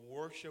 your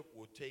worship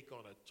will take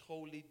on a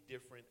totally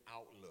different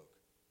outlook.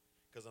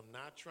 Because I'm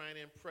not trying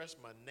to impress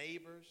my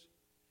neighbors.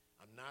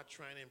 I'm not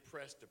trying to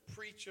impress the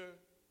preacher.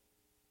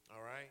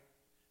 All right?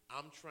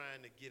 I'm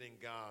trying to get in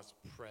God's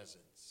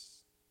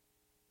presence.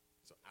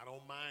 So I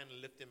don't mind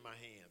lifting my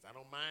hands. I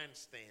don't mind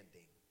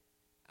standing.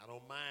 I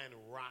don't mind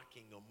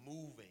rocking or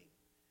moving.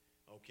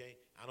 Okay?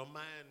 I don't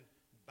mind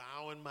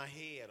bowing my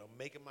head or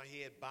making my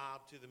head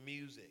bob to the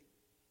music.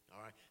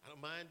 All right? I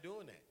don't mind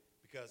doing that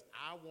because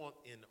I want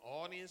an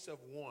audience of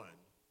one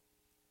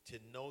to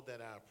know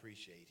that I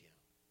appreciate him.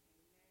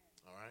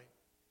 All right?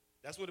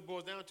 That's what it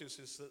boils down to,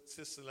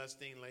 Sister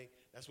Celestine Lane.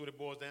 That's what it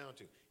boils down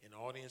to, an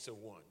audience of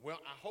one. Well,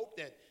 I hope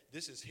that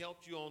this has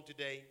helped you on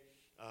today.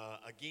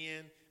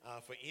 Again,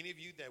 for any of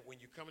you that when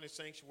you come in the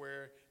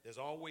sanctuary, there's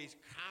always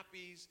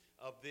copies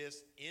of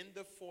this in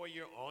the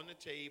foyer on the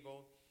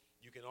table.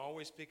 You can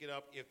always pick it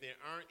up. If there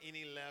aren't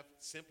any left,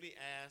 simply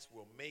ask.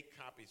 We'll make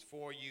copies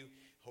for you.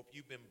 Hope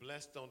you've been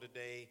blessed on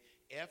today.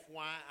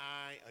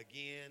 FYI,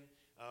 again,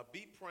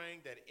 be praying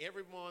that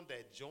everyone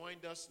that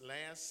joined us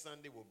last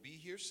Sunday will be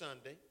here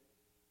Sunday.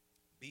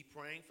 Be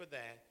praying for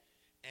that.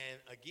 And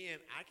again,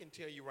 I can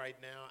tell you right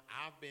now,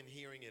 I've been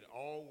hearing it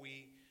all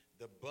week.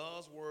 The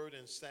buzzword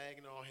in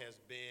Saginaw has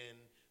been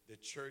the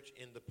church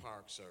in the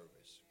park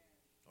service.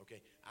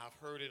 Okay, I've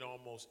heard it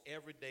almost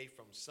every day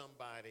from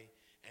somebody.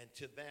 And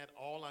to that,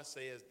 all I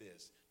say is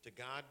this: to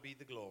God be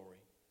the glory,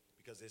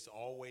 because it's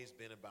always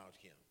been about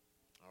him.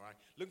 All right.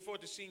 Looking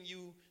forward to seeing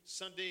you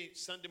Sunday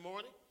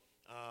morning.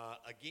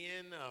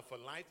 Again, for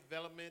life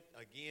development,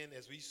 again,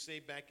 as we say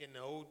back in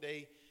the old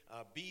day,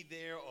 be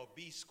there or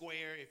be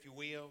square, if you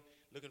will.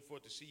 Looking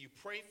forward to see you.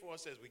 Pray for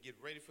us as we get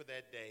ready for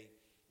that day.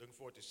 Looking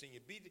forward to seeing you.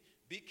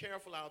 Be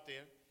careful out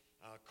there.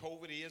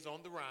 COVID is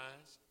on the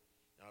rise.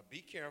 Be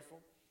careful.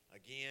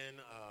 Again,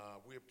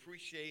 we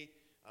appreciate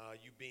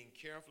you being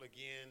careful.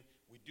 Again,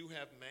 we do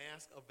have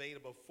masks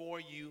available for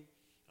you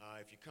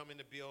if you come in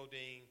the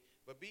building.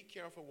 But be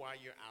careful while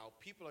you're out.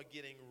 People are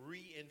getting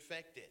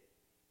reinfected.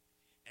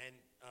 And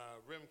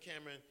Reverend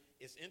Cameron,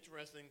 it's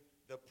interesting.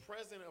 The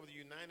President of the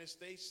United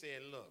States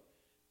said, look,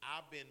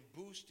 I've been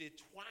boosted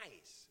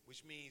twice,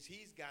 which means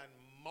he's gotten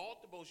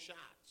multiple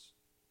shots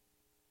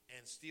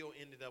and still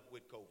ended up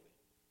with COVID.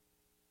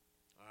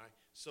 All right?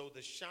 So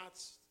the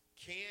shots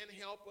can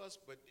help us,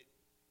 but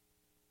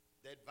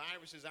that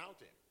virus is out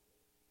there.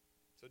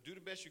 So do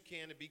the best you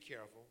can to be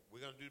careful.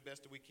 We're going to do the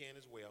best that we can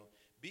as well.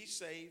 Be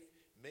safe.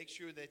 Make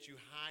sure that you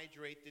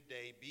hydrate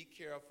today. Be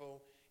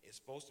careful. It's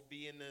supposed to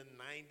be in the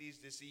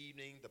 90s this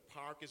evening. The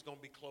park is going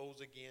to be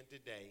closed again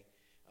today.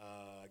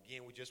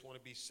 Again, we just want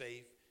to be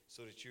safe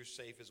so that you're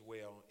safe as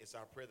well. It's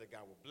our prayer that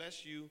God will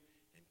bless you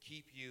and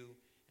keep you,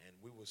 and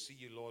we will see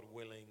you, Lord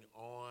willing,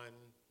 on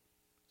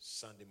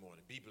Sunday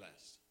morning. Be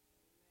blessed.